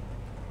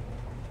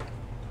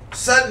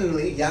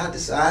 Suddenly, Yah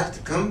decides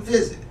to come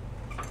visit.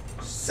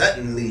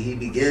 Suddenly, he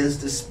begins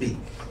to speak.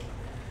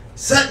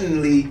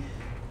 Suddenly,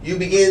 you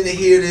begin to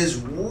hear this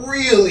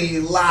really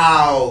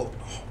loud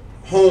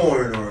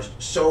horn or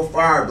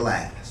shofar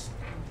blast.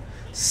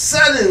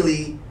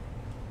 Suddenly,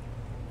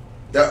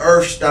 the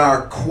earth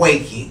starts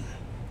quaking.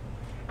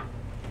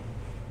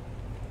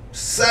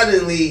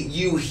 Suddenly,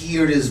 you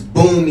hear this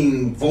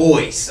booming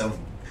voice of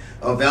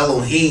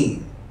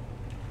Elohim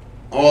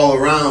all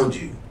around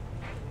you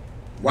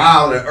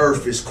while the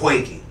earth is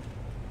quaking.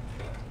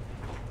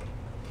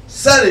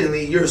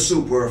 Suddenly, you're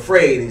super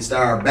afraid and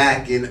start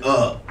backing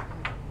up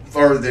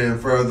further and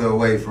further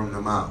away from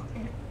the mountain.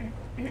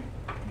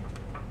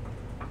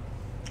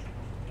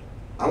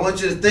 I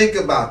want you to think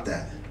about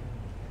that.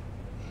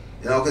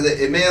 You know, because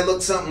it may have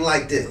looked something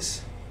like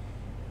this.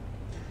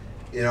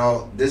 You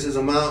know, this is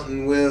a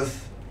mountain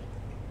with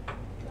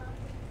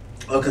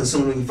a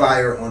consuming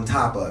fire on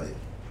top of it.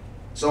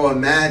 So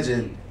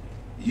imagine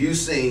you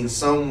seeing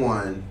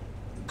someone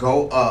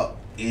go up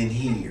in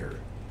here.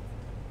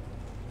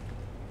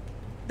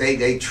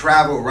 They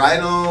travel right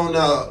on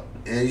up,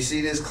 and you see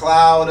this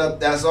cloud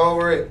up that's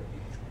over it.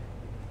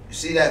 You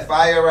see that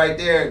fire right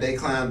there? They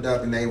climbed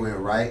up and they went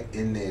right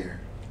in there.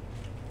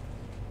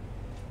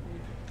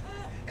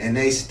 And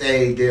they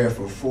stayed there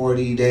for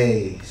 40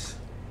 days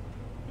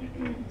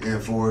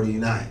and 40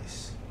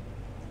 nights.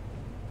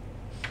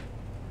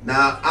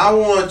 Now, I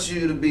want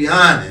you to be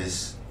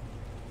honest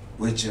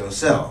with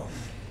yourself.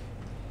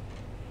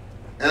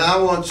 And I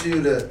want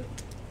you to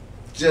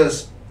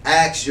just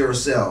ask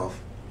yourself,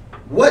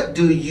 what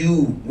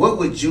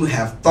would you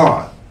have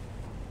thought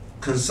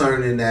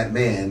concerning that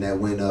man that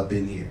went up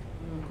in here?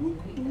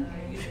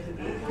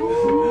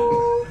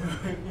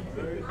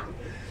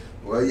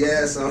 Well,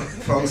 yeah, some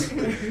folks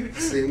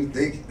seem to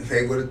think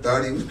they would have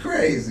thought he was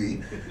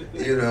crazy.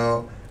 You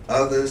know,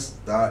 others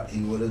thought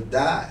he would have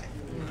died.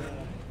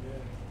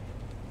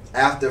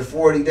 After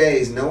 40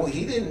 days, no,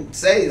 he didn't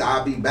say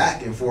I'll be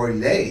back in 40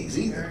 days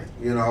either.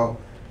 You know,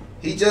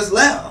 he just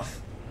left.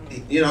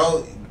 You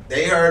know,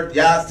 they heard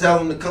y'all tell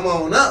him to come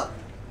on up,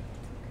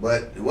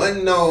 but it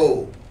wasn't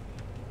no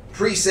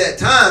preset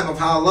time of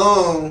how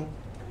long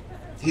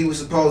he was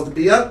supposed to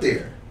be up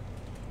there.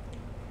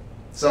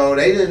 So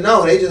they didn't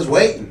know. They just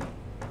waiting.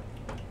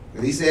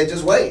 And he said,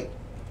 just wait.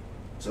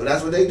 So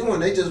that's what they doing.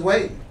 They just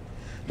waiting.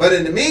 But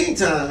in the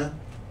meantime,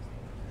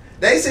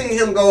 they seen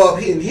him go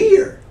up in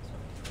here.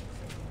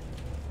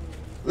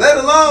 Let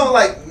alone,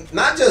 like,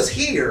 not just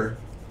here.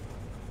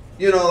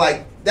 You know,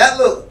 like, that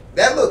look,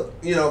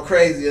 you know,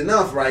 crazy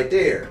enough right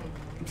there.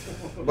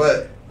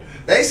 But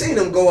they seen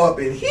him go up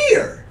in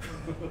here.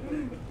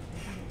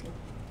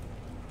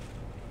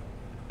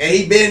 And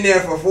he been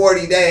there for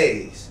 40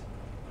 days.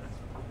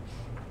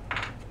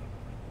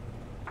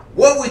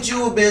 What would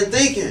you have been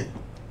thinking?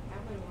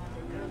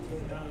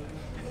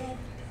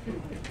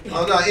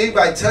 Oh no,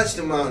 anybody touch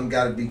the mountain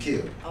got to be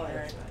killed.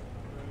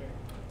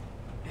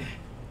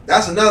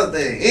 That's another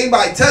thing.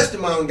 Anybody touch the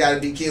mountain got to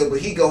be killed, but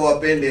he go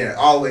up in there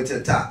all the way to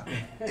the top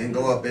and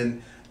go up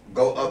in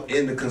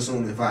the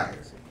consuming fire.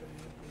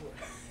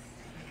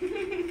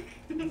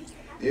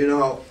 You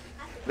know,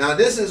 now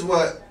this is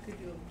what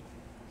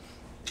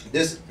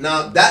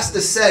now that's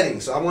the setting.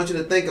 So I want you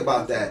to think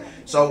about that.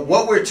 So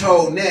what we're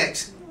told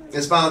next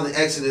is found in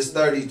Exodus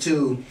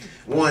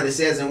 32:1. It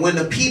says, and when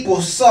the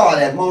people saw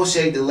that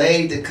Moshe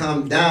delayed to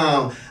come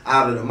down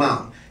out of the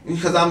mountain,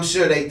 because I'm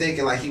sure they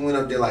thinking like he went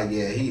up there like,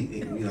 yeah, he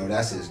you know,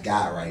 that's his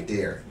guy right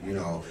there, you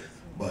know,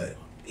 but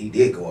he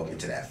did go up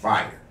into that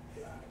fire.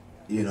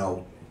 You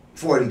know,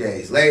 40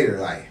 days later,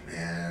 like,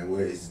 man,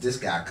 where is this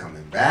guy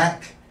coming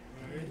back?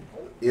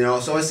 You know,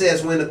 so it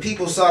says, when the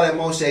people saw that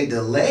Moshe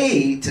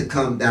delayed to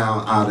come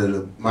down out of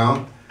the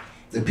mount,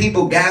 the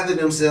people gathered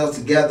themselves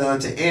together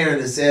unto Aaron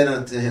and said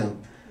unto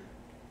him,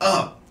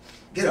 up,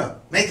 get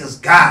up, make us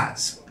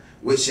gods,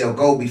 which shall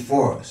go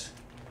before us.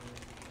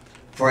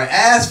 For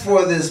as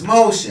for this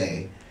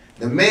Moshe,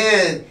 the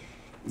man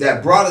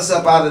that brought us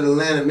up out of the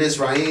land of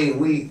Mizraim,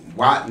 we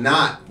wot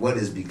not what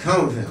has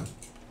become of him.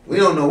 We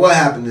don't know what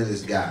happened to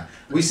this guy.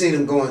 We seen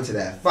him go into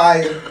that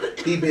fire.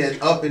 He been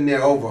up in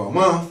there over a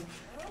month,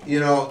 you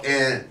know,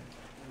 and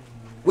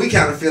we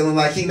kind of feeling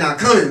like he not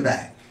coming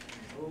back.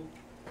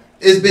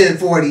 It's been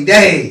 40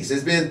 days.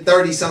 It's been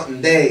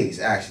 30-something days,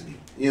 actually.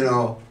 You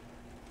know,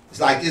 it's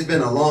like it's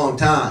been a long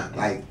time.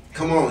 Like,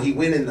 come on, he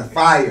went in the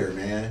fire,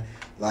 man.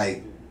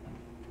 Like,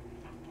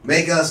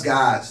 make us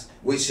gods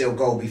which shall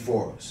go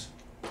before us.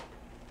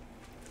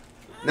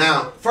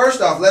 Now,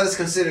 first off, let us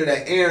consider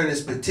that Aaron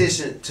is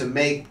petitioned to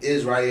make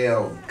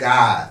Israel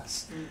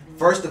gods.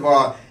 First of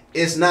all,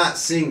 it's not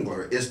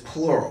singular, it's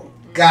plural.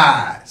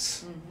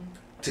 Gods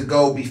to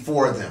go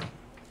before them.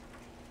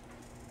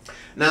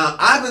 Now,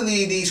 I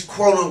believe these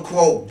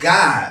quote-unquote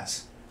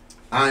gods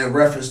are in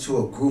reference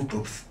to a group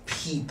of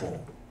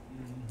people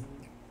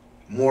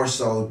more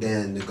so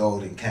than the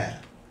golden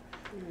calf.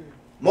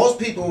 Most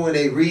people, when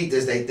they read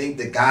this, they think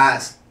the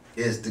gods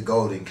is the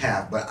golden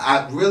calf. But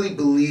I really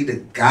believe the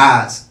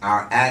gods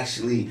are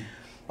actually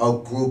a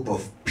group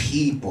of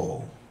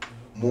people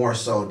more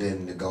so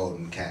than the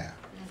golden calf.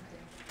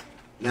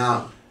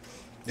 Now,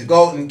 the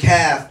golden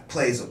calf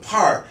plays a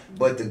part,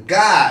 but the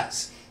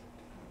gods,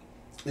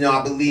 you know,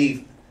 I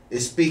believe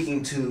is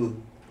speaking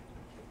to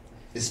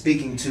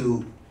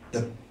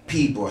the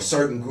people, a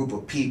certain group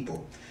of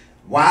people.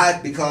 Why?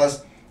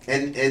 Because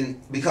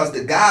because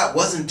the God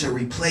wasn't to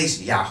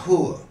replace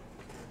Yahuwah.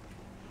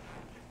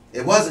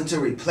 It wasn't to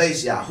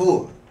replace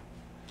Yahuwah.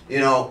 You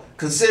know,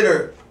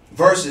 consider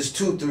verses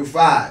 2 through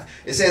 5.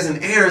 It says,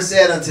 and Aaron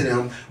said unto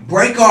them,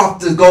 break off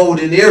the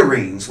golden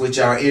earrings which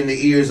are in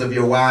the ears of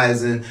your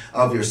wives and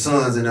of your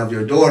sons and of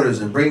your daughters,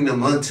 and bring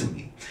them unto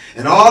me.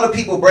 And all the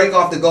people brake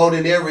off the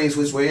golden earrings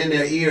which were in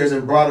their ears,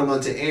 and brought them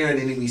unto Aaron,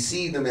 and he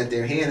received them at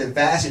their hand, and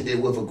fashioned it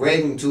with a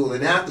graving tool.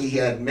 And after he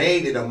had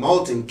made it a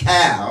molten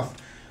calf,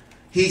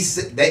 they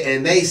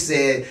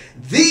said,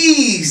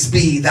 these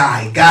be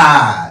thy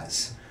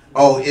gods,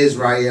 O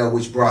Israel,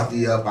 which brought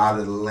thee up out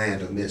of the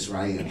land of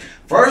Mizraim.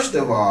 First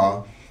of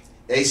all,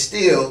 they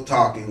still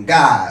talking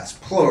gods,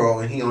 plural,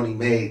 and he only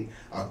made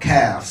a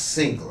calf,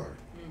 singular.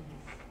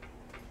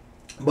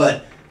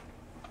 But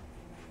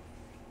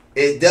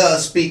it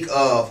does speak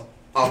of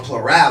a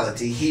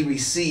plurality. He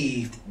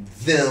received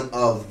them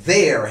of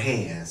their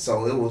hands.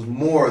 So it was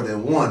more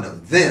than one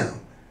of them.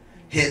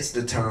 Hence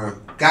the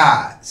term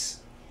gods.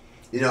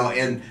 You know,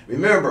 and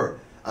remember,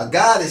 a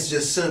god is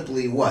just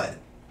simply what?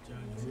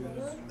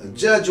 A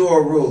judge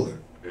or a ruler.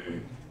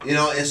 You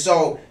know, and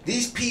so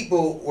these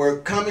people were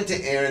coming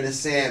to Aaron and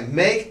saying,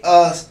 make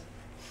us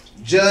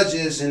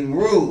judges and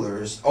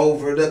rulers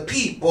over the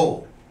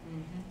people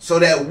so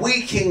that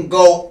we can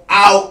go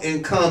out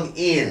and come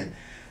in.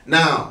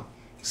 Now,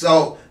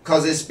 so,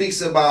 because it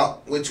speaks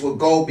about which will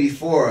go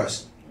before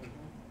us.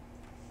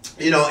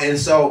 You know, and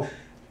so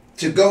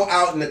to go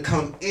out and to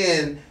come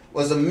in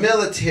was a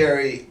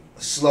military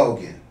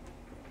slogan.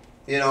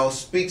 You know,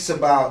 speaks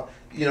about,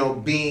 you know,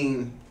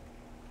 being,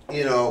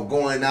 you know,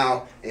 going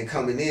out and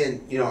coming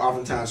in. You know,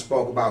 oftentimes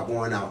spoke about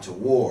going out to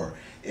war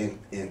and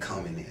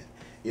coming in.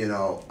 You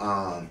know,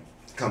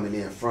 coming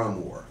in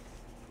from war.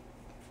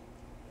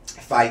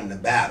 Fighting the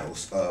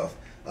battles of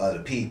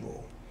the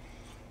people.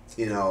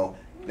 You know,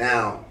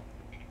 now,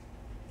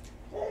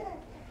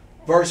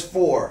 verse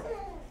 4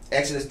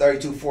 Exodus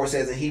 32:4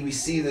 says, and he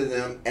received of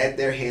them at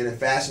their hand and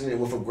fashioned it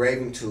with a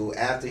graving tool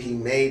after he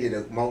made it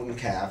a molten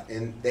calf.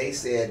 And they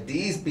said,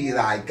 these be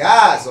thy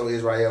gods, O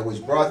Israel,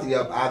 which brought thee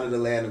up out of the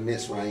land of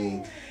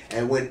Mitzrayim.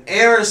 And when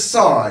Aaron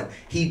saw it,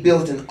 he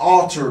built an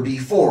altar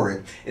before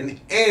it. And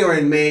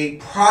Aaron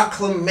made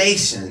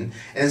proclamation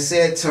and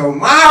said,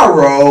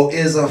 tomorrow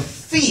is a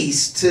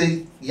feast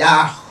to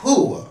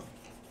Yahuwah.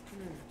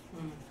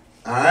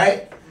 All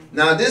right?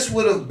 Now, this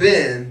would have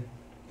been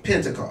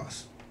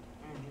Pentecost.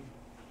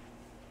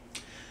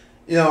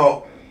 You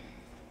know,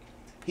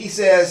 he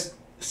says,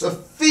 it's a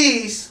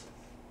feast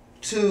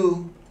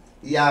to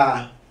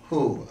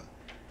Yahuwah.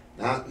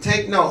 Now,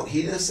 take note,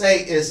 he didn't say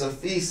it's a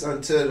feast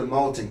unto the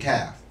molten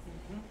calf.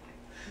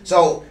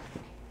 So,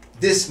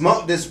 this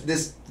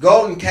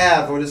golden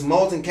calf or this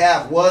molten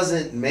calf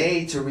wasn't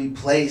made to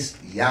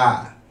replace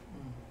Yah.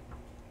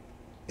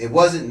 It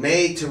wasn't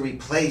made to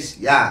replace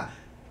Yah.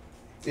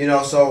 You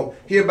know, so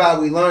hereby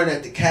we learn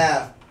that the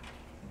calf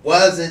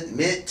wasn't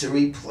meant to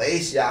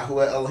replace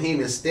Yahuwah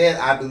Elohim. Instead,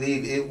 I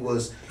believe it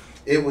was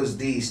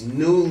these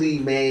newly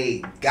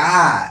made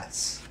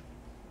gods.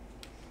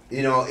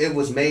 You know, it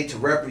was made to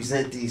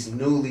represent these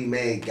newly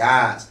made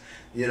gods.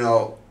 You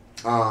know,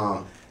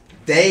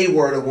 they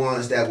were the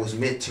ones that was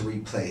meant to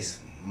replace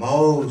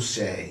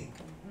Moshe.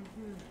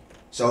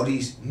 So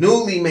these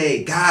newly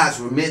made gods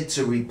were meant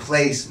to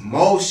replace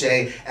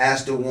Moshe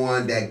as the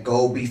one that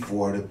go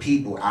before the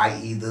people,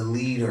 i.e. the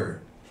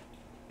leader.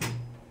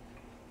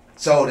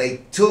 So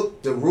they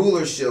took the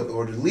rulership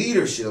or the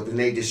leadership and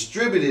they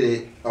distributed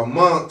it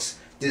amongst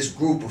this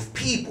group of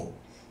people.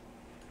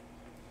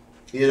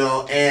 You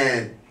know,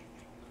 and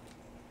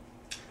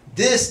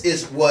this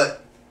is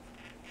what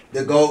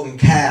the golden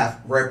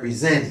calf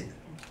represented.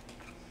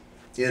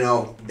 You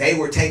know, they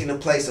were taking the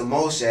place of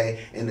Moshe,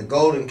 and the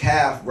golden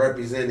calf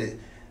represented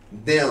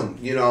them.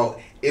 You know,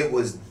 it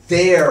was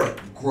their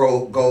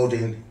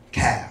golden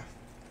calf.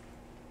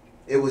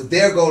 It was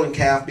their golden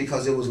calf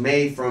because it was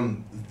made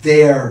from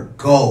their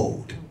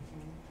gold.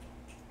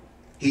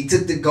 He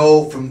took the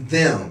gold from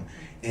them,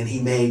 and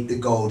he made the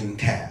golden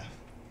calf.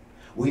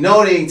 We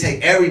know they didn't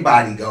take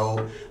everybody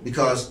gold,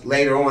 because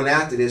later on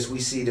after this, we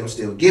see them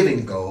still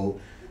giving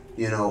gold,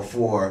 you know,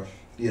 for,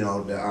 you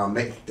know, the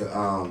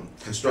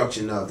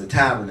construction of the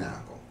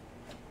tabernacle.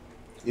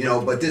 You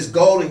know, but this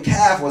golden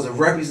calf was a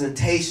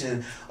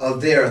representation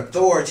of their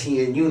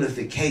authority and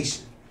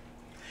unification.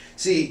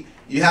 See,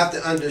 you have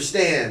to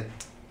understand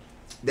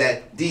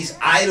that these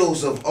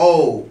idols of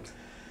old,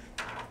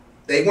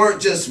 they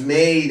weren't just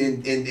made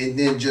and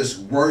then just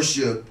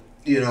worship,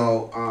 you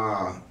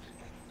know,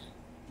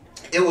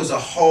 it was a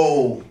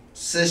whole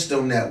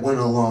system that went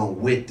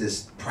along with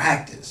this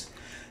practice.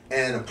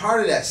 And a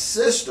part of that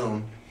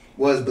system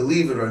was,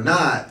 believe it or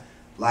not,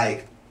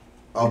 like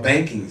a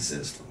banking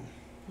system,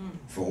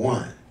 for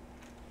one.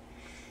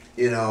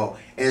 You know,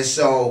 and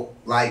so,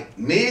 like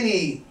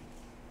many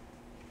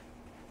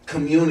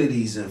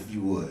communities, if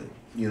you would,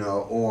 you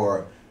know,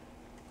 or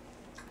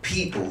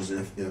peoples,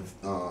 if you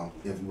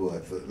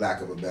would, for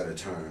lack of a better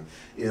term,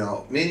 you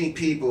know, many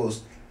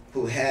peoples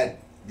who had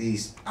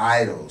these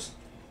idols,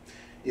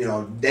 you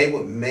know, they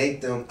would make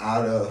them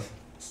out of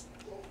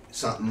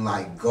something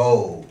like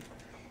gold,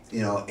 you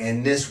know,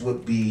 and this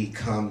would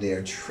become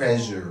their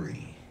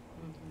treasury,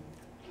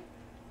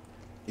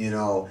 you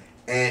know,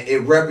 and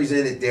it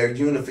represented their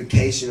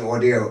unification or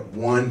their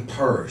one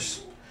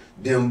purse,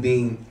 them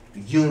being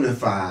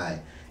unified,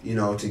 you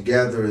know,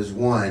 together as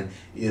one,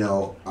 you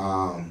know,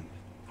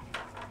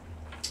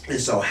 and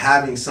so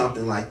having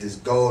something like this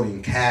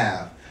golden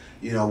calf,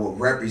 you know, would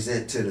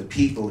represent to the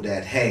people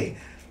that, hey,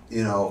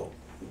 you know,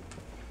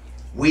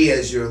 we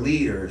as your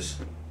leaders,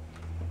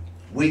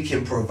 we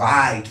can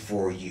provide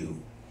for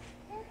you.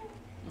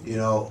 You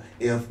know,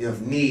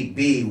 if need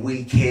be,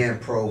 we can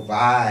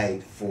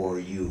provide for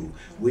you.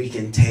 We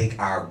can take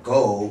our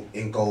gold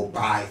and go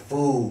buy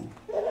food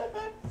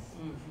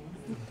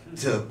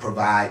to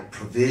provide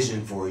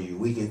provision for you.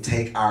 We can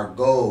take our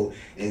gold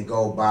and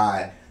go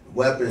buy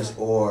weapons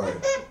or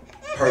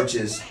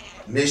purchase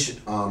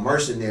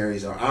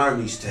mercenaries or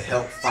armies to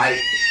help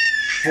fight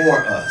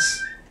for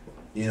us,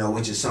 you know,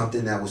 which is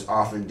something that was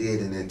often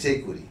did in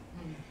antiquity.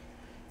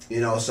 You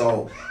know,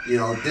 so, you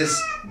know,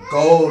 this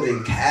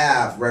golden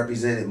calf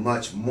represented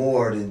much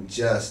more than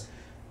just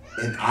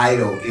an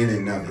idol in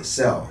and of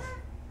itself.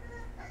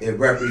 It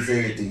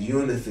represented the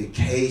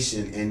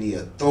unification and the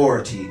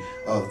authority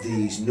of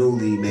these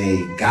newly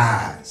made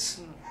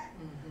gods,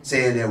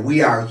 saying that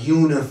we are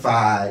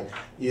unified,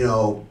 you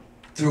know,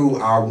 through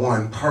our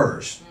one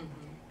purse.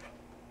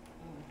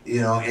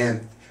 You know,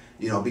 and,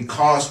 you know,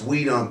 because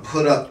we done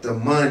put up the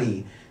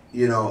money,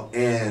 you know,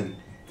 and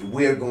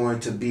we're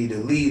going to be the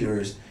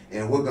leaders,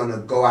 and we're gonna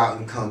go out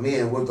and come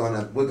in. We're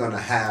gonna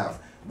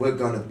have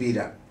an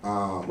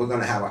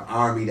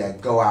army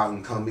that go out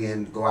and come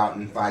in, go out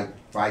and fight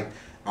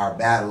our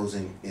battles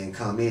and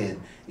come in.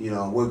 You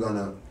know, we're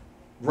gonna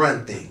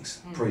run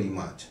things pretty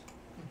much.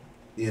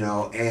 You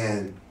know,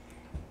 and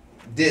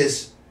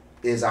this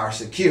is our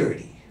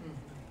security.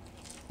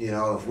 You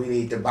know, if we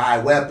need to buy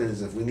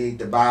weapons, if we need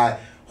to buy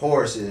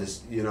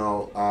horses, you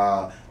know,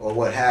 or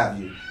what have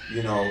you,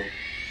 you know,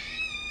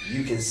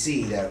 you can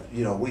see that,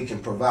 you know, we can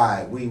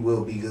provide. We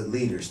will be good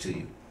leaders to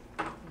you.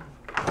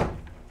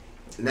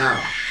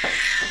 Now,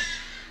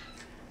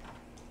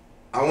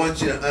 I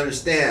want you to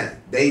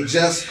understand, they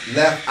just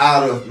left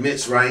out of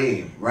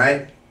Mitzrayim,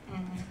 right?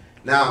 Mm-hmm.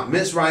 Now,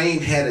 Mitzrayim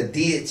had a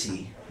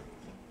deity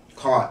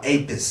called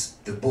Apis,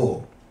 the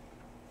bull.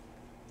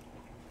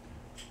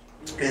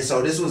 And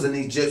so this was an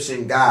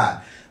Egyptian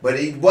god, but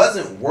he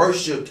wasn't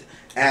worshipped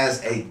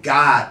as a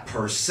god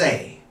per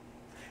se.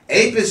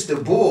 Apis the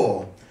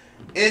bull,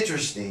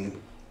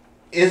 interesting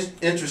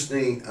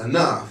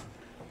enough,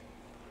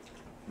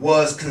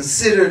 was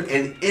considered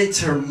an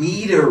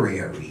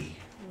intermediary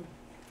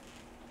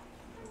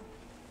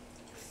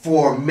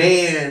for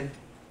man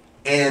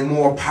and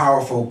more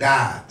powerful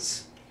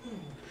gods.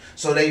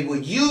 So they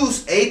would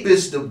use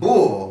Apis the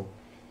bull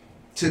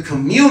to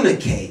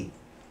communicate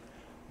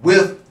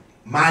with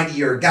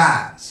mightier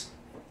gods.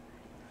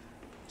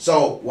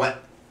 So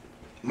what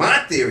my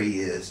theory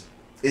is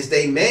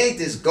they made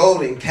this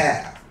golden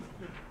calf.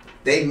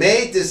 They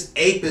made this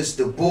Apis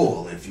the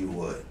bull, if you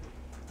would,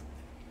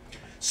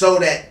 so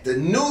that the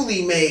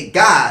newly made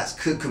gods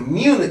could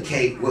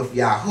communicate with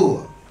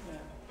Yahuwah.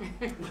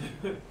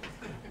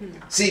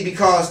 See,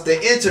 because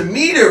the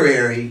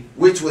intermediary,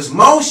 which was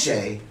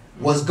Moshe,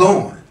 was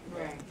gone.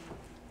 Right.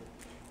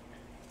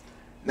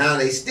 Now,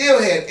 they still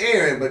had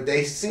Aaron, but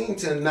they seem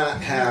to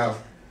not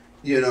have,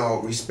 you know,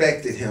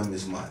 respected him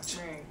as much.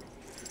 Right.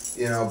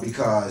 You know,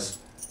 because,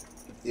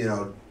 you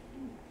know,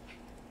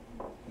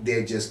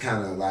 they're just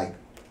kind of like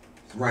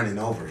running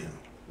over him.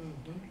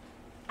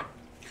 Mm-hmm.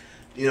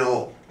 You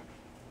know,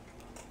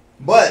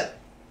 but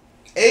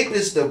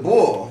Apis the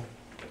bull,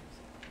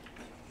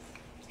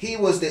 he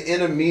was the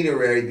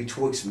intermediary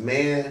betwixt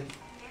man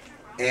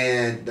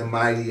and the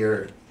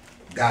mightier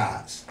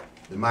gods,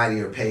 the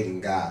mightier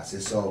pagan gods.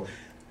 And so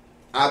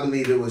I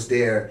believe it was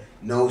their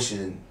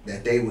notion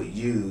that they would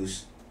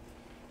use,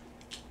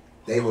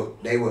 they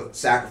would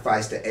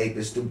sacrifice the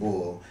Apis the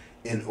bull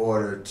in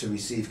order to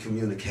receive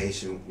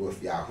communication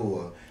with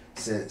Yahuwah,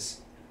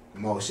 since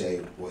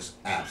Moshe was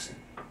absent.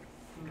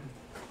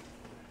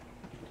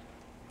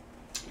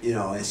 You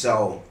know, and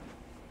so,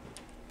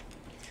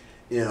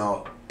 you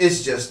know,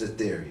 it's just a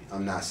theory.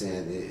 I'm not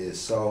saying it is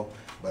so,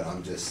 but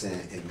I'm just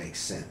saying it makes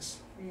sense.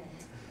 Yeah.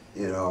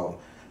 You know,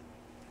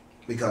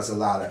 because a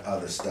lot of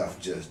other stuff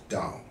just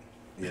don't.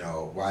 You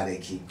know, why they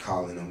keep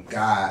calling them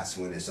gods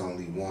when it's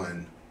only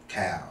one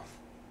calf.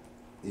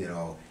 You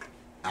know,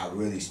 I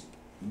really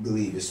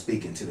believe it's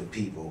speaking to the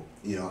people.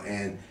 You know,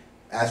 and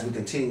as we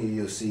continue,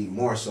 you'll see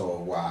more so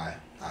of why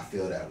I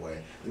feel that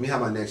way. Let me have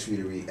my next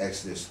reader read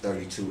Exodus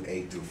 32,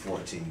 8 through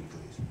 14,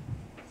 please.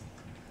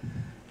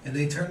 And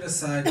they turned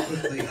aside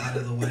quickly out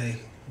of the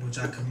way, which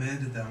I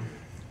commanded them.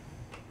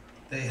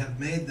 They have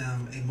made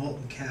them a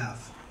molten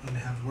calf, and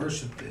have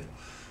worshipped it,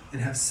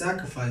 and have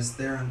sacrificed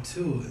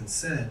thereunto, and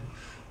said,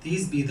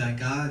 These be thy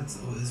gods,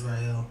 O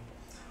Israel,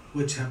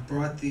 which have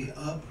brought thee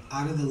up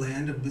out of the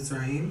land of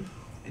Mizraim.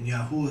 And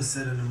Yahuwah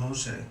said unto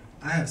Moshe,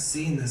 I have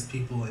seen this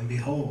people, and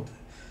behold,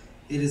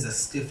 it is a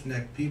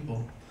stiff-necked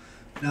people.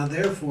 Now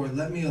therefore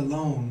let me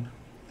alone,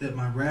 that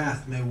my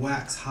wrath may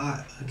wax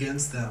hot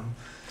against them,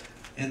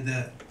 and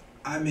that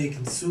I may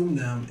consume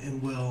them,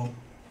 and will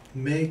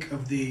make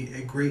of thee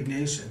a great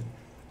nation.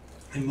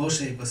 And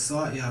Moshe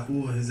besought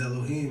Yahuwah his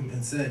Elohim,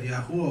 and said,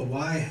 Yahuwah,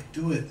 why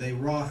doeth thy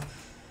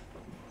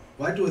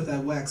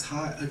wax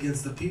hot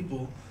against the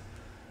people,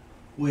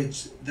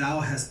 which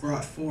thou hast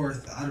brought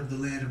forth out of the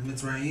land of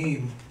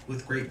Mizraim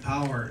with great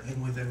power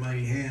and with a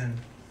mighty hand?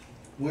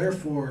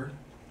 Wherefore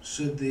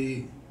should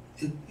the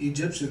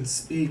Egyptians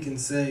speak and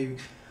say,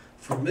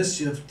 For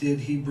mischief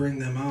did he bring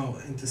them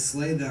out, and to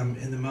slay them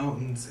in the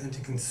mountains, and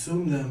to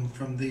consume them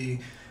from the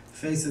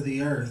face of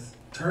the earth?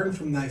 Turn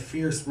from thy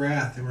fierce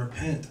wrath, and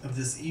repent of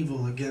this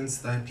evil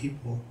against thy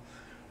people.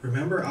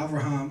 Remember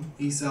Abraham,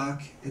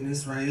 Isaac, and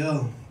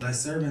Israel, thy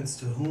servants,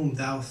 to whom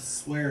thou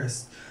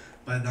swearest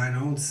by thine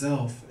own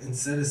self, and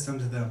saidst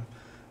unto them,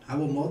 I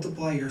will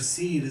multiply your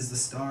seed as the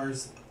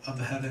stars of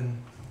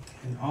heaven.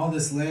 And all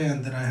this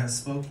land that I have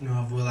spoken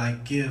of will I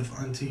give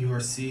unto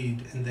your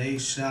seed, and they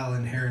shall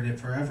inherit it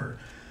forever.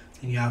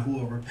 And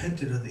Yahuwah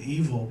repented of the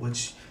evil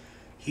which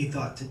he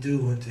thought to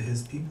do unto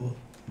his people.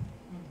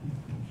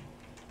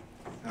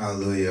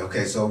 Hallelujah.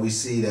 Okay, so we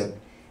see that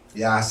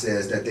Yah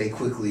says that they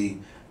quickly,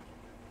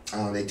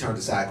 they turned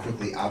aside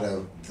quickly out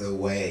of the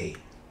way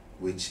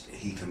which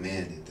he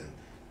commanded them.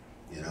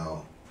 You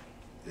know,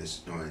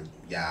 just knowing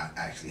Yah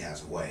actually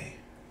has a way.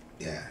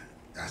 Yeah,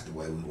 that's the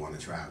way we want to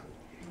travel.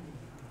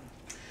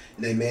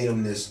 And they made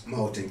him this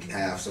molten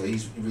calf, so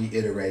he's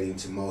reiterating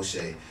to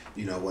Moshe,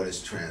 you know, what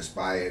has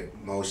transpired.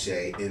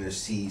 Moshe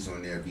intercedes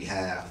on their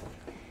behalf,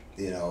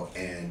 you know,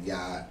 and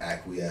Yah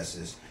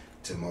acquiesces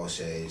to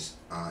Moshe's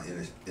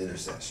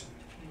intercession.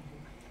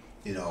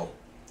 You know,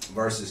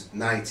 verses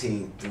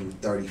 19 through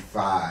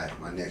 35.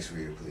 My next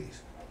reader,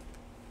 please.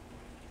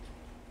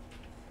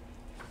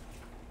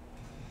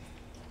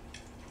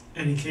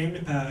 And it came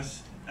to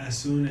pass, as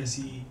soon as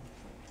he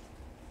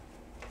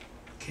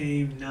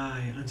came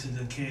nigh unto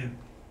the camp,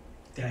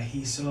 that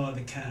he saw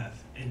the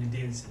calf and the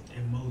dancing,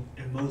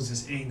 and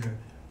Moses' anger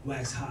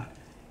waxed hot,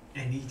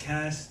 and he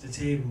cast the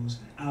tables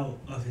out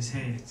of his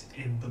hands,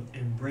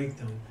 and brake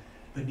them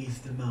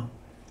beneath the mount.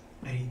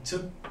 And he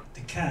took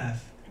the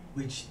calf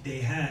which they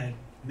had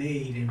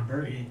made, and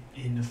burnt it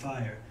in the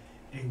fire,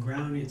 and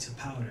ground it to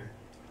powder,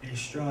 and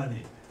strawed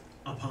it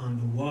upon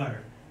the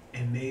water,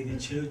 and made the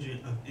children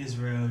of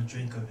Israel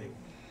drink of it.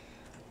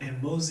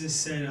 And Moses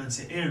said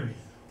unto Aaron,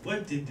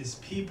 What did this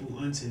people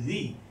unto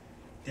thee,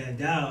 that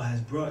thou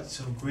hast brought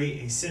so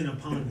great a sin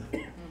upon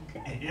them?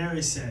 And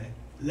Aaron said,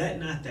 Let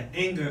not the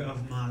anger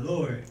of my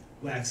Lord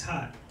wax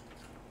hot.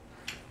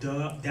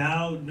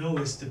 Thou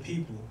knowest the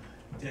people,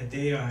 that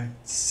they are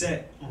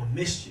set on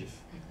mischief.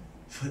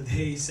 For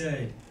they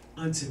said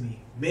unto me,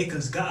 Make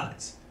us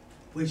gods,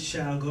 which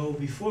shall go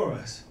before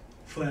us.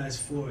 For as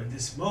for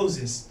this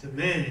Moses, the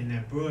man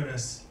that brought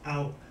us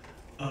out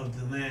of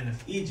the land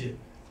of Egypt,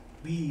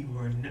 we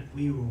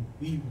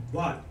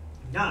wot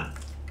not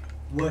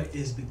what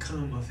is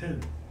become of him.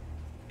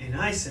 And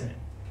I said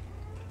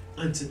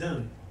unto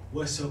them,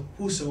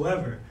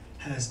 Whosoever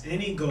has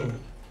any gold,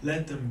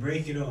 let them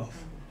break it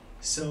off.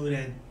 So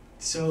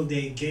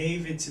they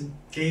gave it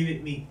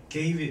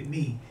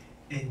me,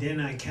 and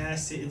then I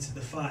cast it into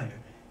the fire,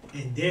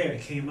 and there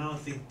came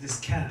out this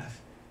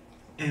calf.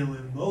 And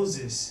when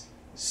Moses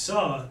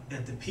saw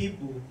that the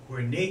people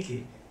were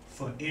naked,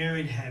 for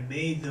Aaron had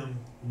made them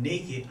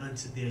naked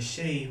unto their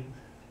shame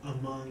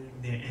among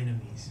their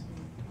enemies.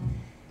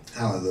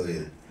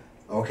 Hallelujah.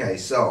 Okay,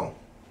 so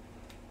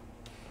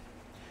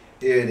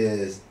here it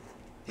is.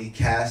 He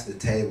cast the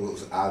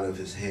tables out of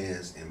his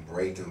hands and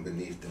brake them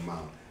beneath the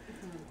mount.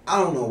 I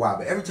don't know why,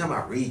 but every time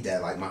I read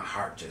that, like, my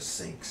heart just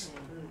sinks.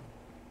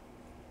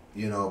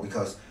 You know,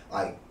 because,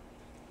 like,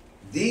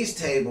 these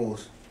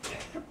tables,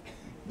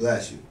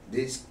 bless you,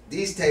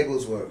 these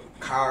tables were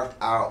carved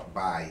out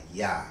by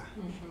Yah.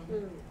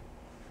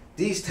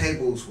 These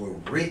tables were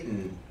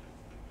written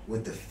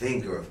with the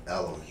finger of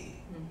Elohim.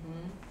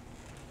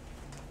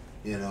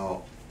 You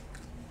know,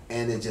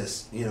 and it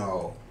just, you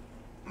know,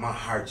 my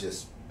heart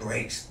just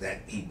breaks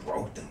that he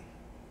broke them.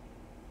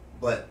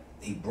 But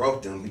he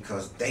broke them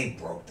because they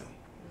broke them.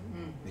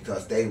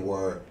 Because they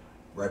were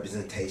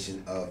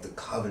representation of the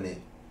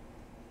covenant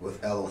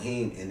with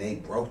Elohim, and they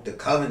broke the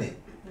covenant.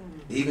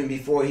 Even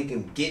before he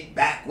can get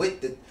back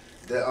with the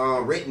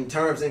written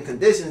terms and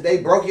conditions,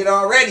 they broke it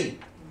already.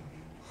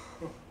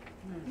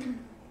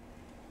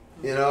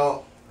 You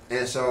know,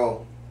 and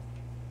so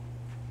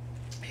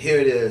here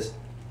it is.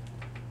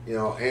 You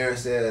know, Aaron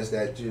says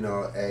that, you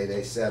know, hey,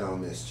 they set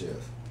on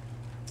mischief.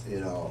 You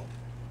know,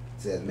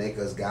 says, make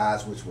us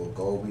gods which will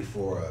go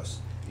before us.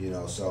 You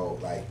know, so,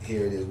 like,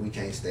 here it is. We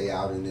can't stay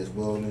out in this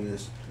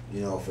wilderness, you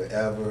know,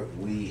 forever.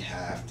 We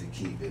have to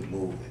keep it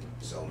moving.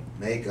 So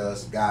make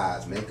us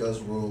gods, make us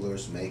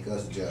rulers, make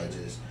us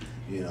judges,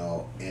 you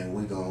know, and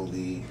we're going to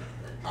lead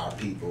our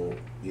people,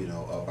 you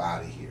know, up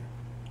out of here.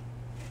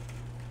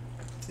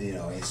 You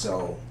know, and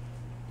so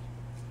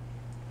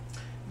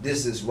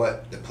this is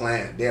what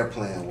their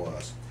plan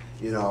was.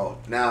 You know,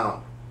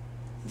 now,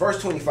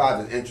 verse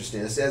 25 is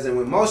interesting. It says, and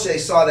when Moshe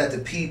saw that the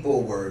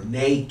people were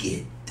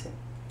naked,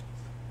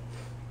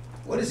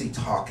 what is he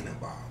talking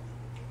about?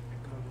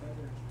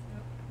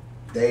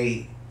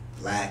 They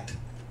lacked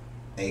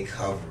a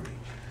covering.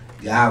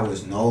 Yah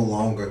was no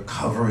longer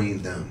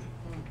covering them.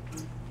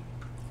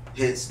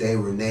 Hence, they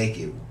were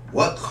naked.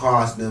 What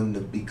caused them to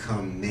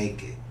become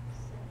naked?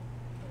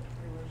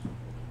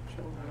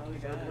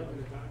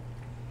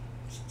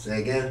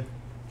 Say again?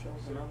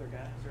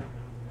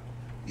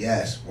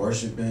 Yes,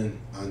 worshiping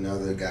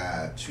another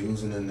God,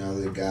 choosing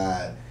another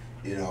God,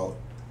 you know,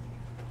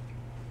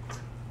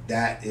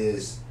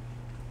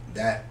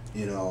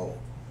 you know,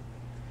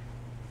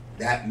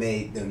 that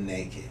made them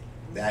naked.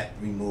 That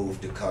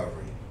removed the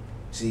covering.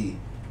 See,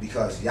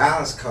 because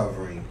Yah's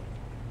covering,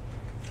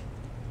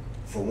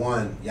 for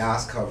one,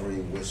 Yah's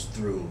covering was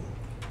through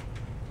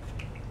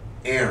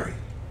Aaron.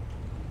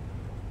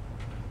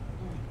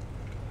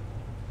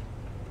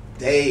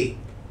 They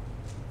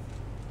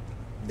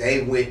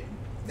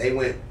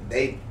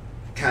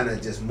kind of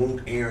just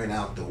moved Aaron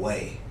out the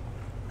way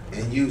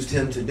and used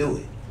him to do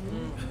it.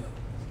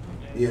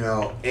 You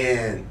know,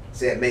 and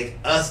said, make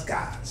us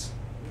gods.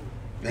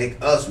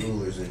 Make us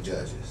rulers and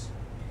judges.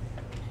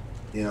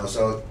 You know,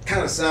 so it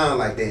kind of sound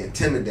like they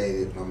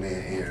intimidated my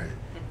man Aaron.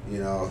 You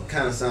know,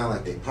 kind of sound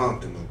like they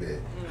punked him a bit.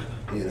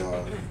 You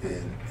know,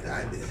 and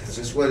it's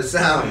just what it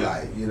sounds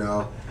like, you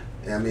know.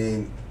 I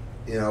mean,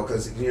 you know,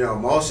 because, you know,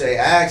 Moshe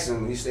asked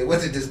him, he said, what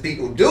did this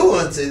people do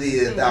unto thee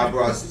that thou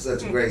brought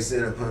such a great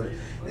sin upon it?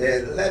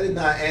 And let it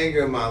not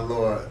anger my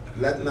Lord.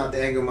 Let not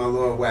the anger of my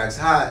Lord wax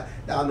hot.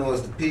 Thou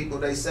knowest the people,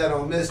 they set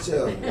on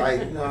mischief. Like,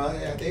 you know,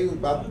 they was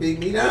about to beat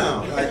me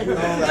down. Like, you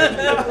know,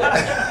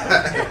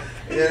 like,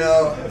 you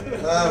know,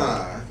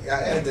 I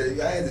had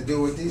to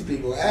do what these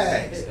people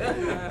asked.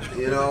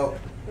 You know,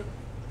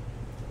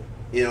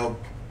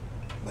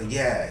 but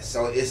yeah,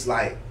 so it's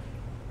like,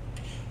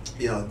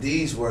 you know,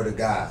 these were the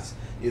guys.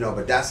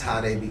 but that's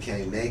how they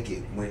became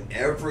naked.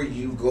 Whenever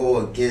you go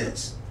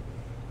against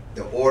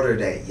the order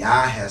that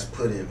Yah has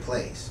put in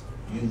place,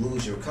 you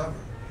lose your cover.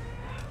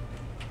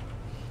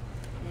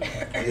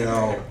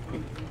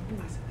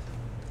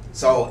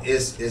 So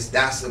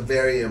that's a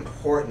very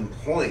important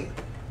point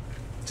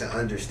to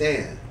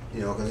understand,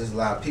 because there's a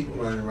lot of people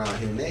running around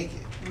here naked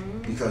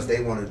because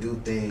they want to do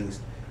things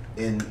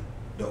in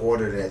the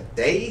order that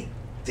they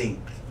think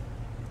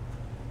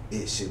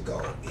it should go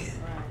in,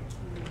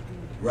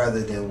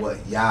 rather than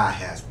what Yah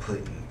has put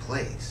in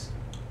place.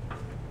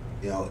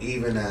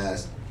 Even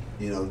as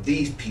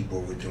these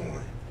people were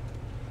doing.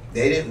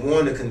 They didn't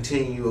want to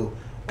continue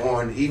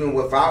on, even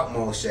without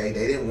Moshe.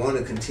 They didn't want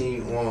to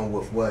continue on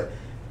with what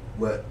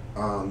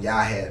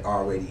Yah had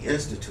already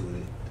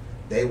instituted.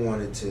 They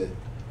wanted to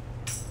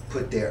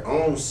put their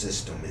own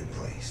system in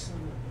place.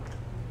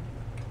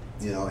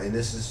 And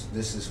this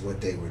is what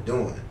they were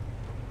doing.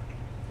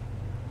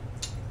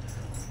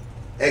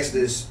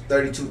 Exodus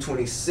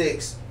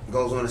 32:26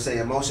 goes on to say,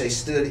 and Moshe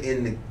stood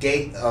in the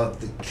gate of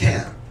the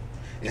camp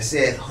and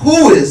said,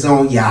 "Who is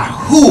on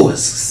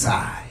Yahuwah's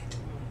side?"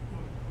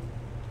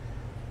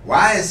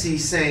 Why is he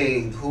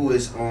saying who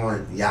is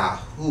on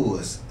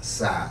Yahuwah's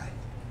side?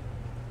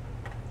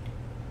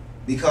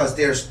 Because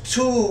there's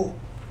two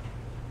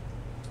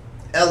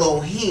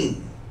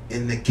Elohim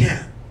in the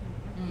camp.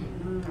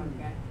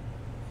 Okay.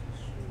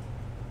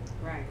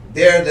 Right.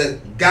 They're the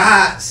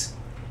gods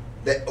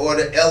or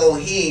the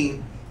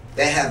Elohim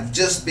that have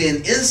just been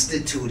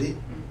instituted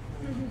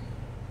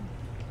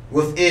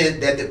within,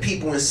 that the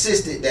people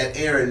insisted that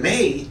Aaron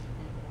made.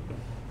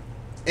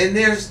 And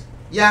there's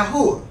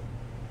Yahuwah.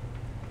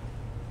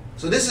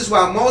 So this is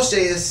why Moshe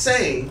is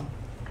saying,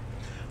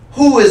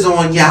 who is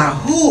on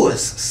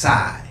Yahuwah's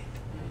side?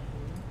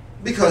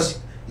 Because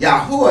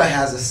Yahuwah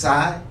has a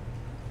side,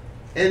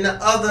 and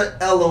the other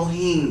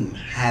Elohim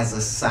has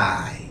a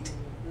side.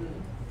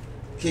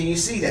 Can you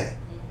see that?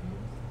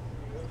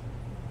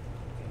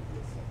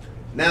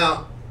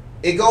 Now,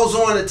 it goes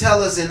on to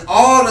tell us, and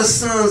all the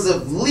sons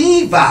of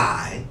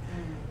Levi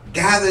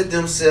gathered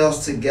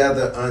themselves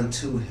together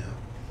unto him.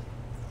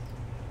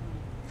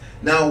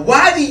 Now,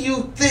 why do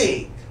you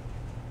think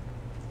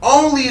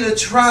only the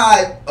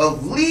tribe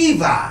of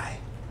Levi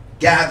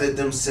gathered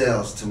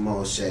themselves to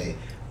Moshe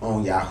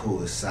on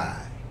Yahuwah's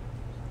side?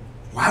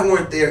 Why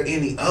weren't there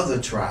any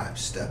other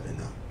tribes stepping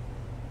up?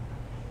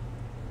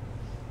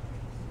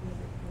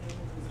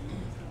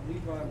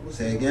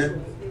 Say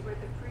again? They were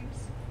the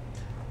priests.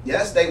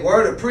 Yes, they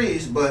were the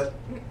priests, but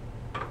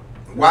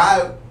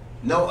why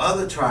no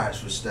other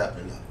tribes were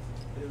stepping up?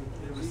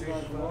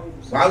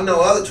 Why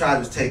no other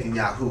tribes taking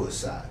Yahuwah's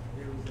side?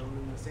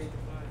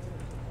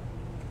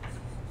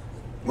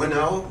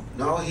 Well,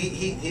 no,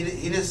 he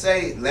didn't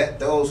say let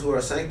those who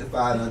are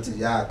sanctified unto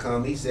Yah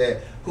come. He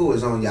said who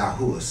is on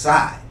Yahuwah's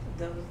side.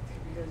 Those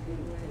because they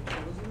were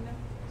chosen them.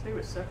 They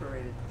were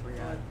separated for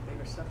Yah. They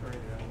were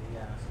separated on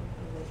Yah.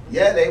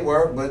 Yeah, they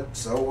were, but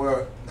so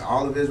were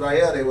all of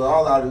Israel. They were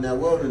all out in that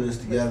wilderness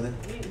together.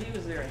 He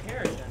was their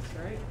inheritance,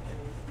 right?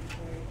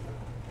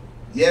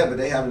 Yeah, but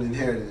they haven't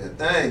inherited a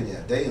thing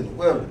yet. They in the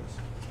wilderness.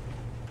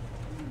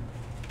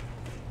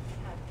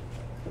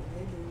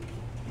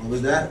 What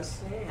was that?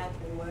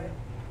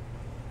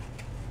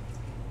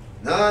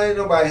 No, ain't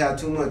nobody had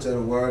too much of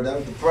the word. That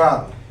was the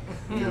problem.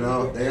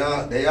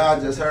 They all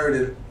just heard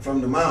it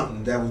from the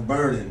mountain that was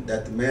burning,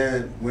 that the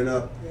man went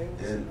up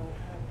and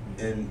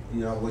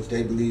which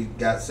they believe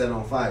got set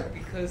on fire.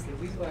 Because the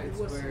Levites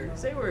were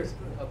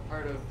a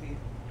part of the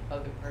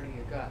other party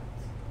of God's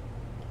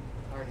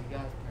party.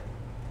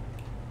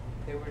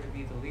 They were to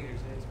be the leaders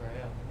of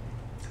Israel.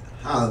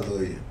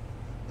 Hallelujah.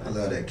 I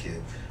love that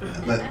kid.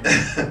 But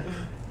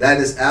that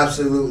is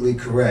absolutely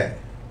correct.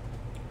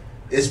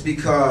 It's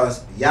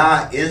because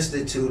Yah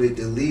instituted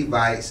the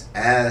Levites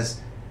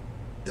as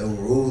the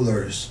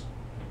rulers.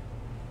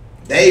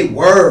 They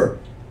were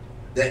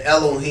the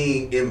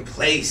Elohim in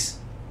place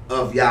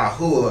of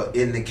Yahuwah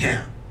in the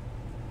camp.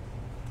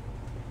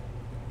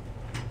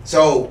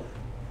 So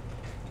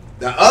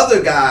the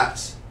other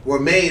gods were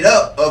made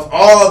up of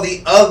all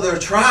the other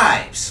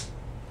tribes.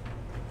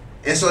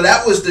 And so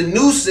that was the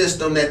new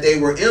system that they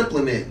were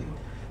implementing.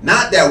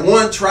 Not that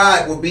one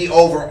tribe would be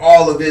over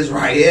all of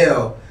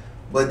Israel,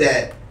 but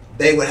that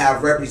they would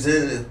have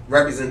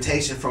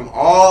representation from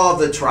all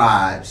the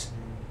tribes,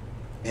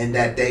 and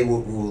that they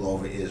would rule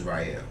over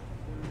Israel.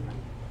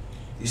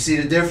 You see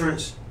the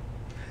difference?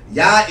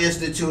 Yah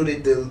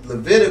instituted the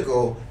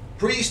Levitical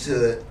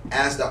priesthood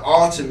as the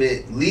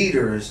ultimate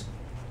leaders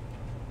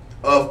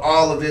of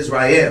all of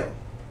Israel.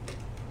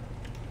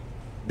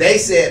 They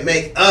said,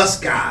 make us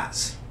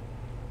gods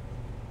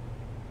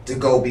to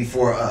go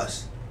before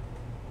us.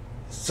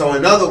 So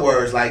in other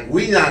words, like,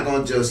 we're not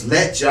going to just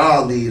let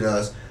y'all lead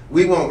us.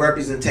 We want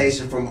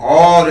representation from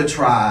all the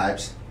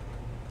tribes,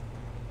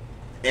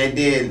 and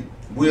then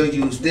we'll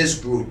use this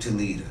group to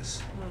lead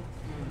us.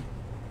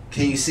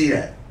 Can you see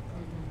that?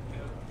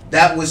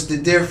 That was the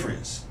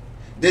difference.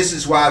 This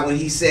is why when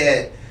he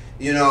said,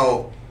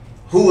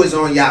 who is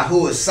on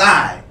Yahuwah's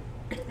side,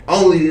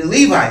 only the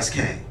Levites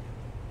came.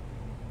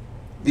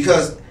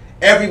 Because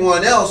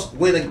everyone else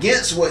went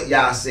against what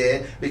Yah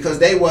said because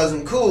they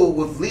wasn't cool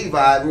with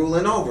Levi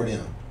ruling over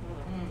them,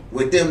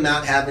 with them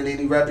not having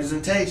any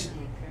representation.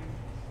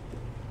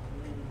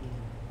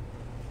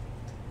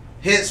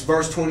 Hence,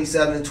 verse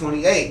 27 and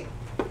 28,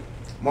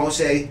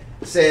 Moshe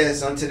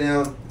says unto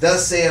them,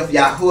 Thus saith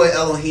Yahuwah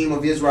Elohim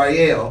of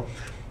Israel,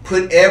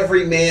 put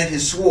every man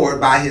his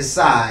sword by his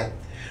side,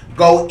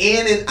 go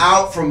in and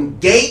out from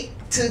gate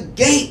to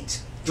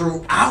gate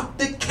throughout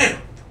the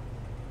camp.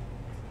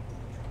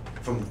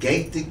 From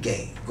gate to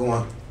gate,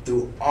 going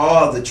through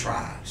all the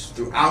tribes,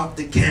 throughout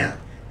the camp,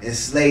 and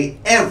slay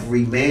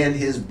every man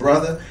his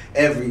brother,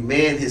 every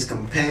man his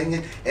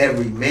companion,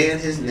 every man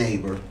his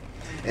neighbor.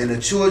 And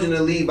the children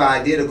of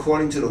Levi did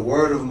according to the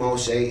word of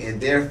Moshe, and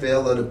there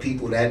fell of the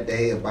people that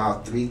day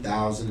about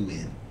 3,000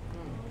 men.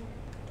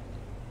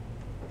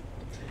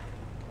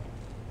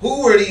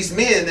 Who were these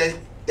men that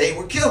they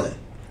were killing?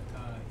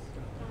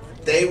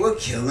 They were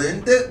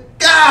killing the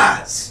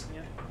gods.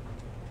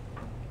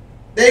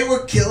 They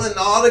were killing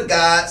all the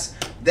gods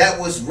that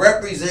was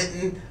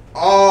representing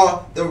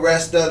all the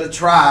rest of the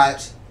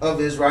tribes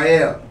of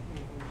Israel.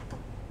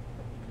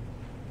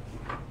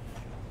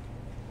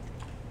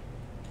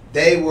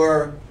 They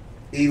were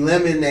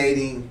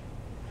eliminating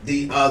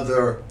the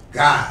other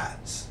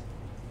gods.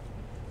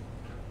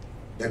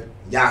 The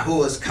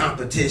Yahuwah's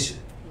competition.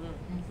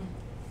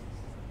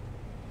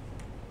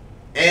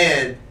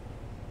 And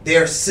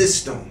their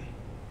system.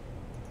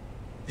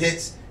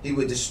 Hence, he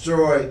would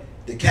destroy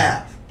the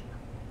calf.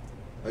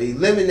 He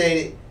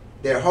eliminated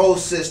their whole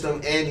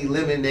system and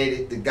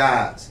eliminated the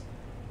gods.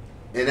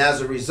 And as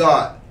a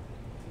result,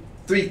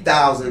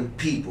 3,000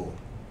 people,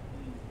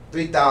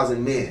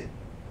 3,000 men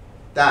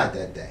died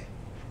that day.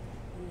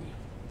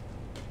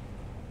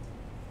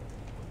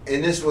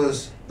 And this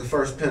was the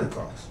first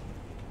Pentecost.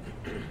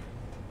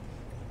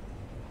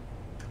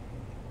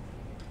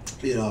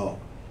 You know,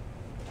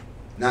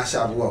 not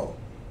Shavuot,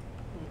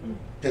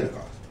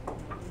 Pentecost.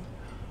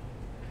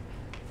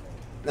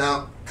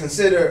 Now,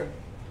 consider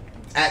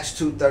Acts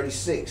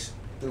 2:36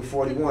 through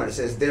 41. It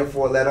says,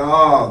 Therefore let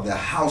all the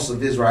house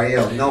of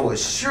Israel know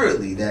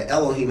assuredly that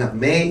Elohim hath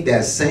made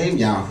that same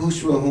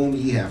Yahushua whom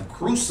ye have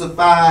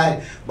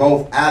crucified,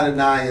 both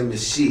Adonai and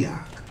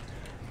Mashiach.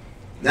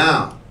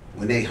 Now,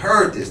 when they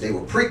heard this, they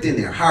were pricked in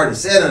their heart and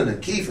said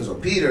unto Cephas or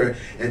Peter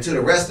and to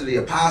the rest of the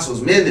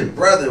apostles, Men and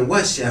brethren,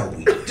 what shall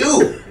we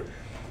do?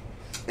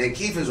 And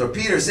Cephas or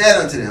Peter said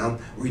unto them,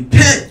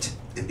 Repent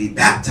and be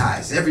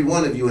baptized, every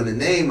one of you, in the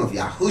name of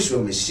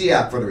Yahushua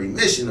Mashiach for the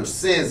remission of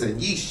sins,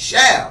 and ye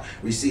shall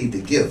receive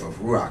the gift of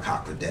Ruach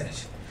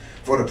HaKodesh.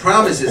 For the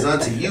promise is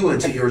unto you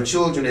and to your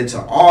children and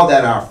to all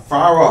that are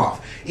far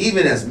off,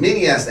 even as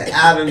many as the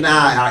Adonai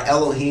our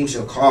Elohim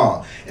shall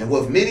call. And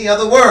with many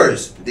other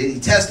words did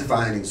he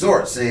testify and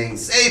exhort, saying,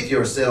 Save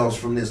yourselves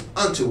from this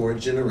untoward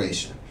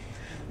generation.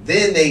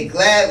 Then they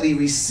gladly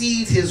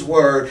received his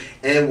word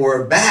and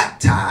were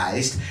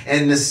baptized,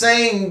 and the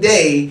same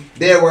day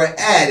there were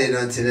added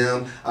unto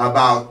them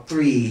about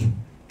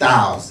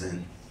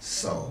 3,000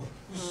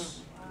 souls.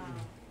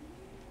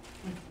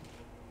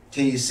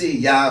 Can you see?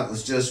 Yah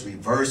was just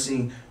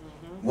reversing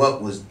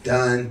what was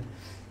done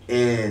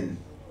in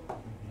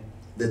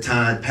the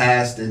time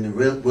past in the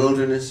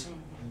wilderness.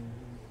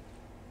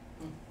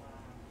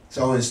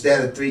 So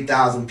instead of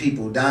 3,000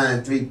 people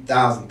dying,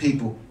 3,000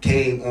 people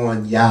came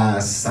on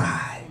Yah's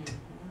side.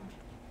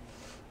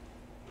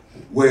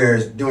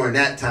 Whereas during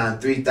that time,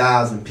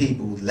 3,000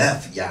 people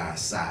left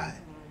Yah's side.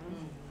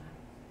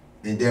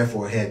 And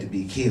therefore had to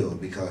be killed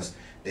because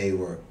they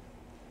were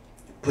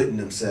pitting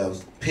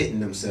themselves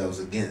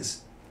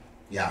against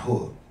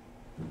Yahuwah.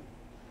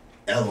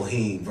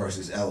 Elohim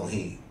versus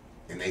Elohim.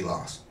 And they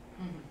lost.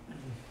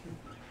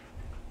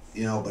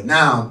 You know, but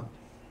now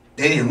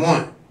they didn't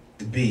want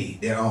to be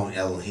their own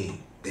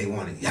Elohim. They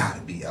wanted Yah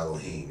to be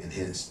Elohim, and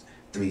hence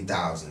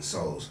 3,000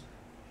 souls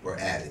were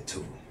added to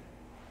them.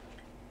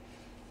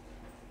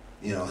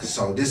 You know,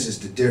 so this is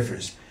the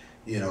difference,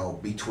 you know,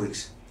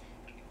 betwixt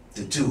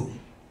the two.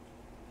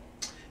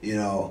 You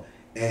know,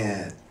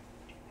 and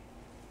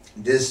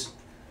this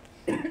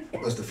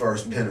was the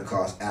first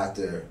Pentecost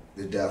after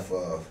the death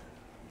of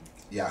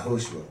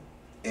Yahushua.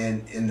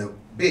 And in the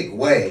big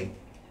way,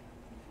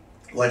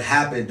 what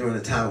happened during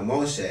the time of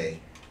Moshe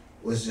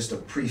was just a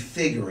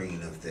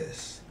prefiguring of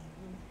this.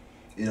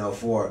 You know,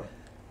 for,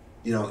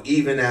 you know,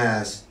 even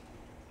as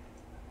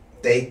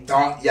they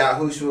thought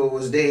Yahushua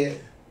was dead,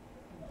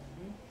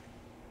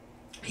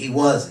 he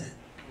wasn't.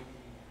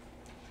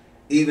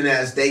 Even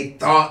as they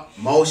thought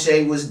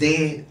Moshe was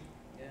dead,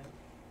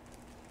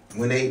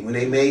 when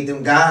they made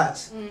them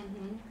gods,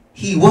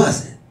 he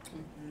wasn't.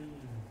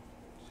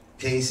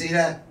 Can you see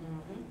that?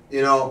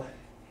 You know,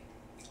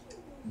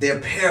 they're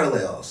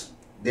parallels,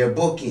 they're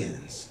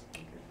bookends.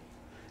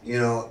 You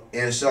know,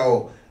 and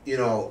so, you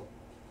know,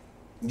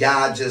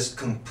 Yah just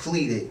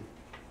completed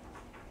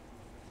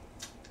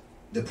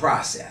the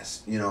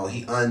process. You know,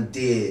 he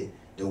undid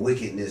the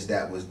wickedness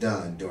that was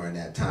done during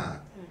that time.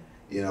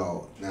 You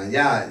know, now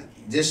Yah,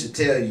 this should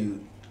tell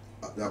you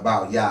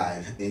about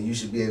Yah, and you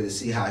should be able to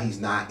see how he's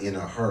not in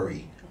a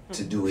hurry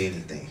to do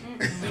anything.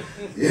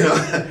 You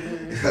know,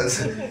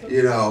 because,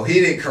 you know, he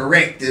didn't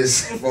correct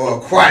this for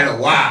quite a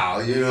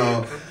while, you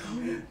know,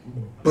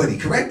 but he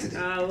corrected it.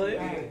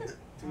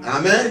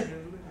 Amen.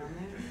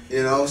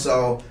 You know,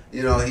 so,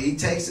 you know, he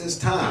takes his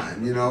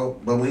time, you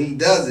know, but when he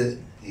does it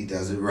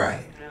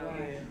right.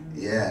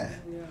 Yeah.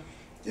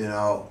 You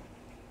know,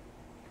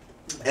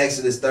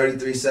 Exodus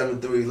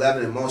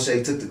 33:7-11, and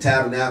Moshe took the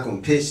tabernacle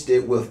and pitched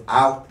it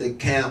without the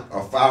camp,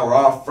 or far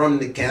off from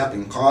the camp,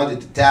 and called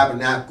it the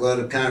tabernacle of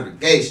the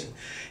congregation.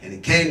 And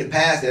it came to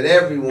pass that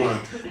everyone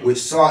which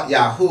sought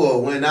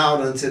Yahuwah went out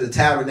unto the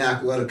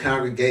tabernacle of the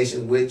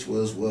congregation, which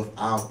was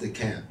without the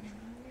camp.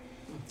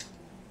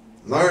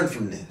 Learn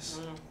from this.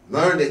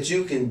 Learn that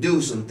you can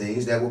do some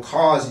things that will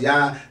cause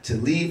Yah to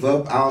leave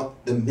up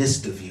out the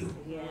midst of you.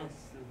 Yes.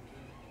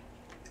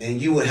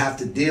 And you would have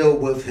to deal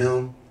with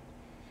him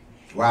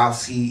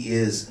whilst he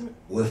is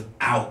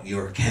without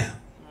your camp.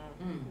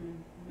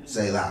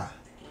 Selah.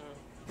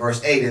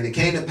 Verse 8, and it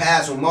came to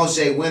pass when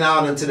Moshe went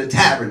out into the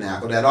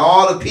tabernacle that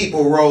all the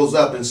people rose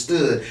up and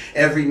stood,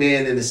 every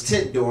man in his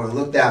tent door, and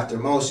looked after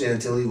Moshe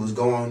until he was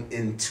gone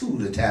into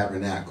the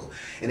tabernacle.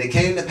 And it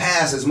came to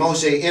pass as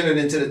Moshe entered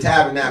into the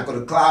tabernacle,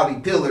 the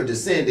cloudy pillar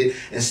descended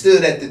and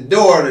stood at the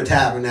door of the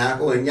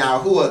tabernacle, and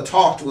Yahuwah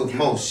talked with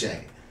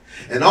Moshe.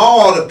 And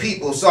all the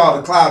people saw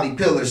the cloudy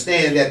pillar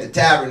stand at the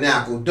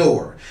tabernacle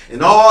door.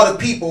 And all the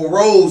people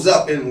rose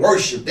up and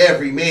worshipped,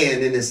 every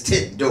man in his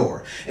tent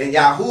door. And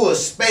Yahuwah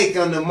spake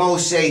unto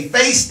Moshe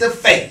face to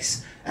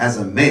face, as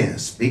a man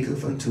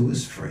speaketh unto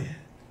his friend.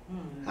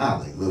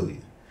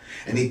 Hallelujah.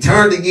 And he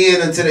turned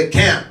again unto the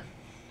camp.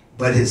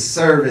 But his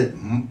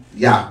servant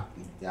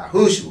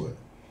Yahushua,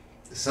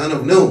 the son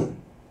of Nun,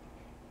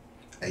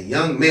 a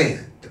young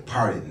man,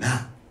 departed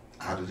not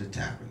out of the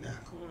tabernacle.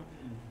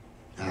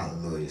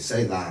 Hallelujah.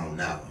 Say loud on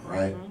that one,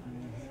 right?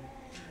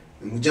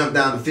 And we jump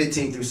down to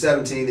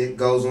 15-17. It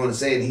goes on to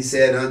say, and he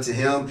said unto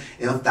him,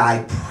 if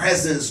thy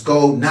presence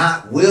go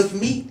not with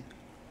me,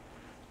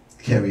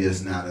 carry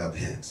us not up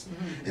hence.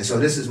 And so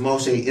this is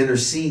Moshe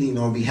interceding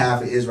on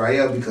behalf of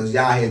Israel, because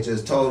Yah had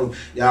just told him,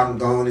 y'all can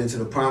go on into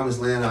the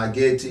promised land. I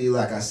give it to you,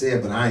 like I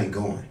said, but I ain't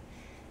going.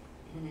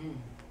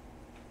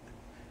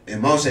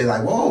 And Moshe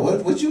like, whoa,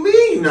 what you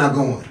mean you're not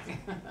going?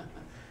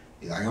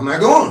 He's like, I'm not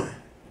going.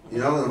 You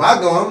know, if I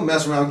go, I'm gonna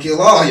mess around and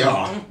kill all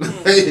y'all.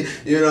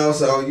 You know,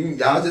 so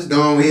y'all just go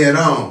on head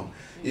on.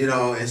 You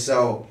know, and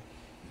so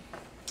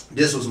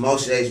this was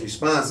Moshe's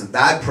response. If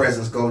thy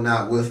presence go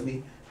not with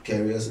me,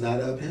 carry us not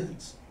up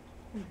hence.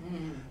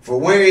 For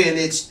wherein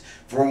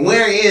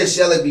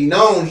shall it be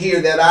known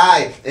here that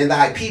I and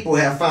thy people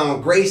have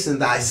found grace in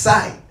thy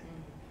sight?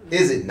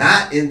 Is it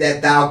not in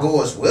that thou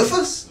goest with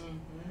us?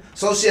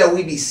 So shall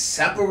we be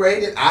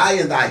separated, I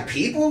and thy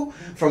people,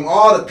 from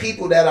all the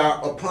people that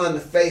are upon the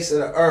face of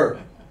the earth.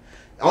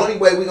 The only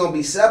way we're going to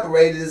be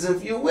separated is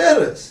if you're with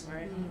us.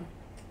 Right.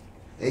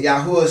 And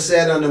Yahuwah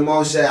said unto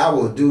Moshe, I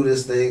will do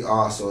this thing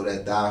also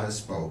that thou hast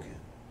spoken.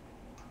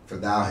 For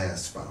thou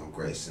hast found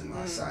grace in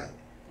my sight,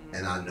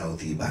 and I know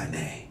thee by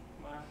name.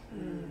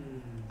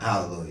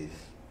 Hallelujah.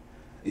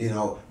 You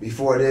know,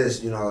 before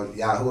this, you know,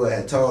 Yahuwah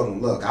had told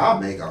him, look, I'll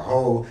make a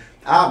whole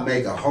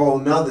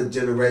nother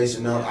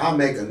generation of,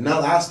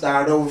 I'll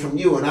start over from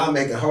you, and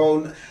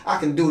I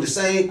can do the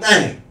same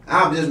thing.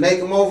 I'll just make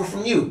them over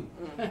from you.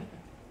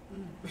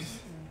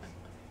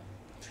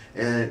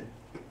 And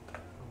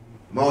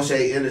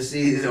Moshe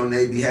interceded on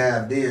their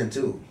behalf then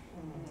too.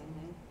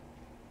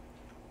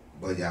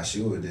 But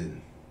Yahshua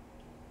didn't.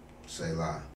 Selah.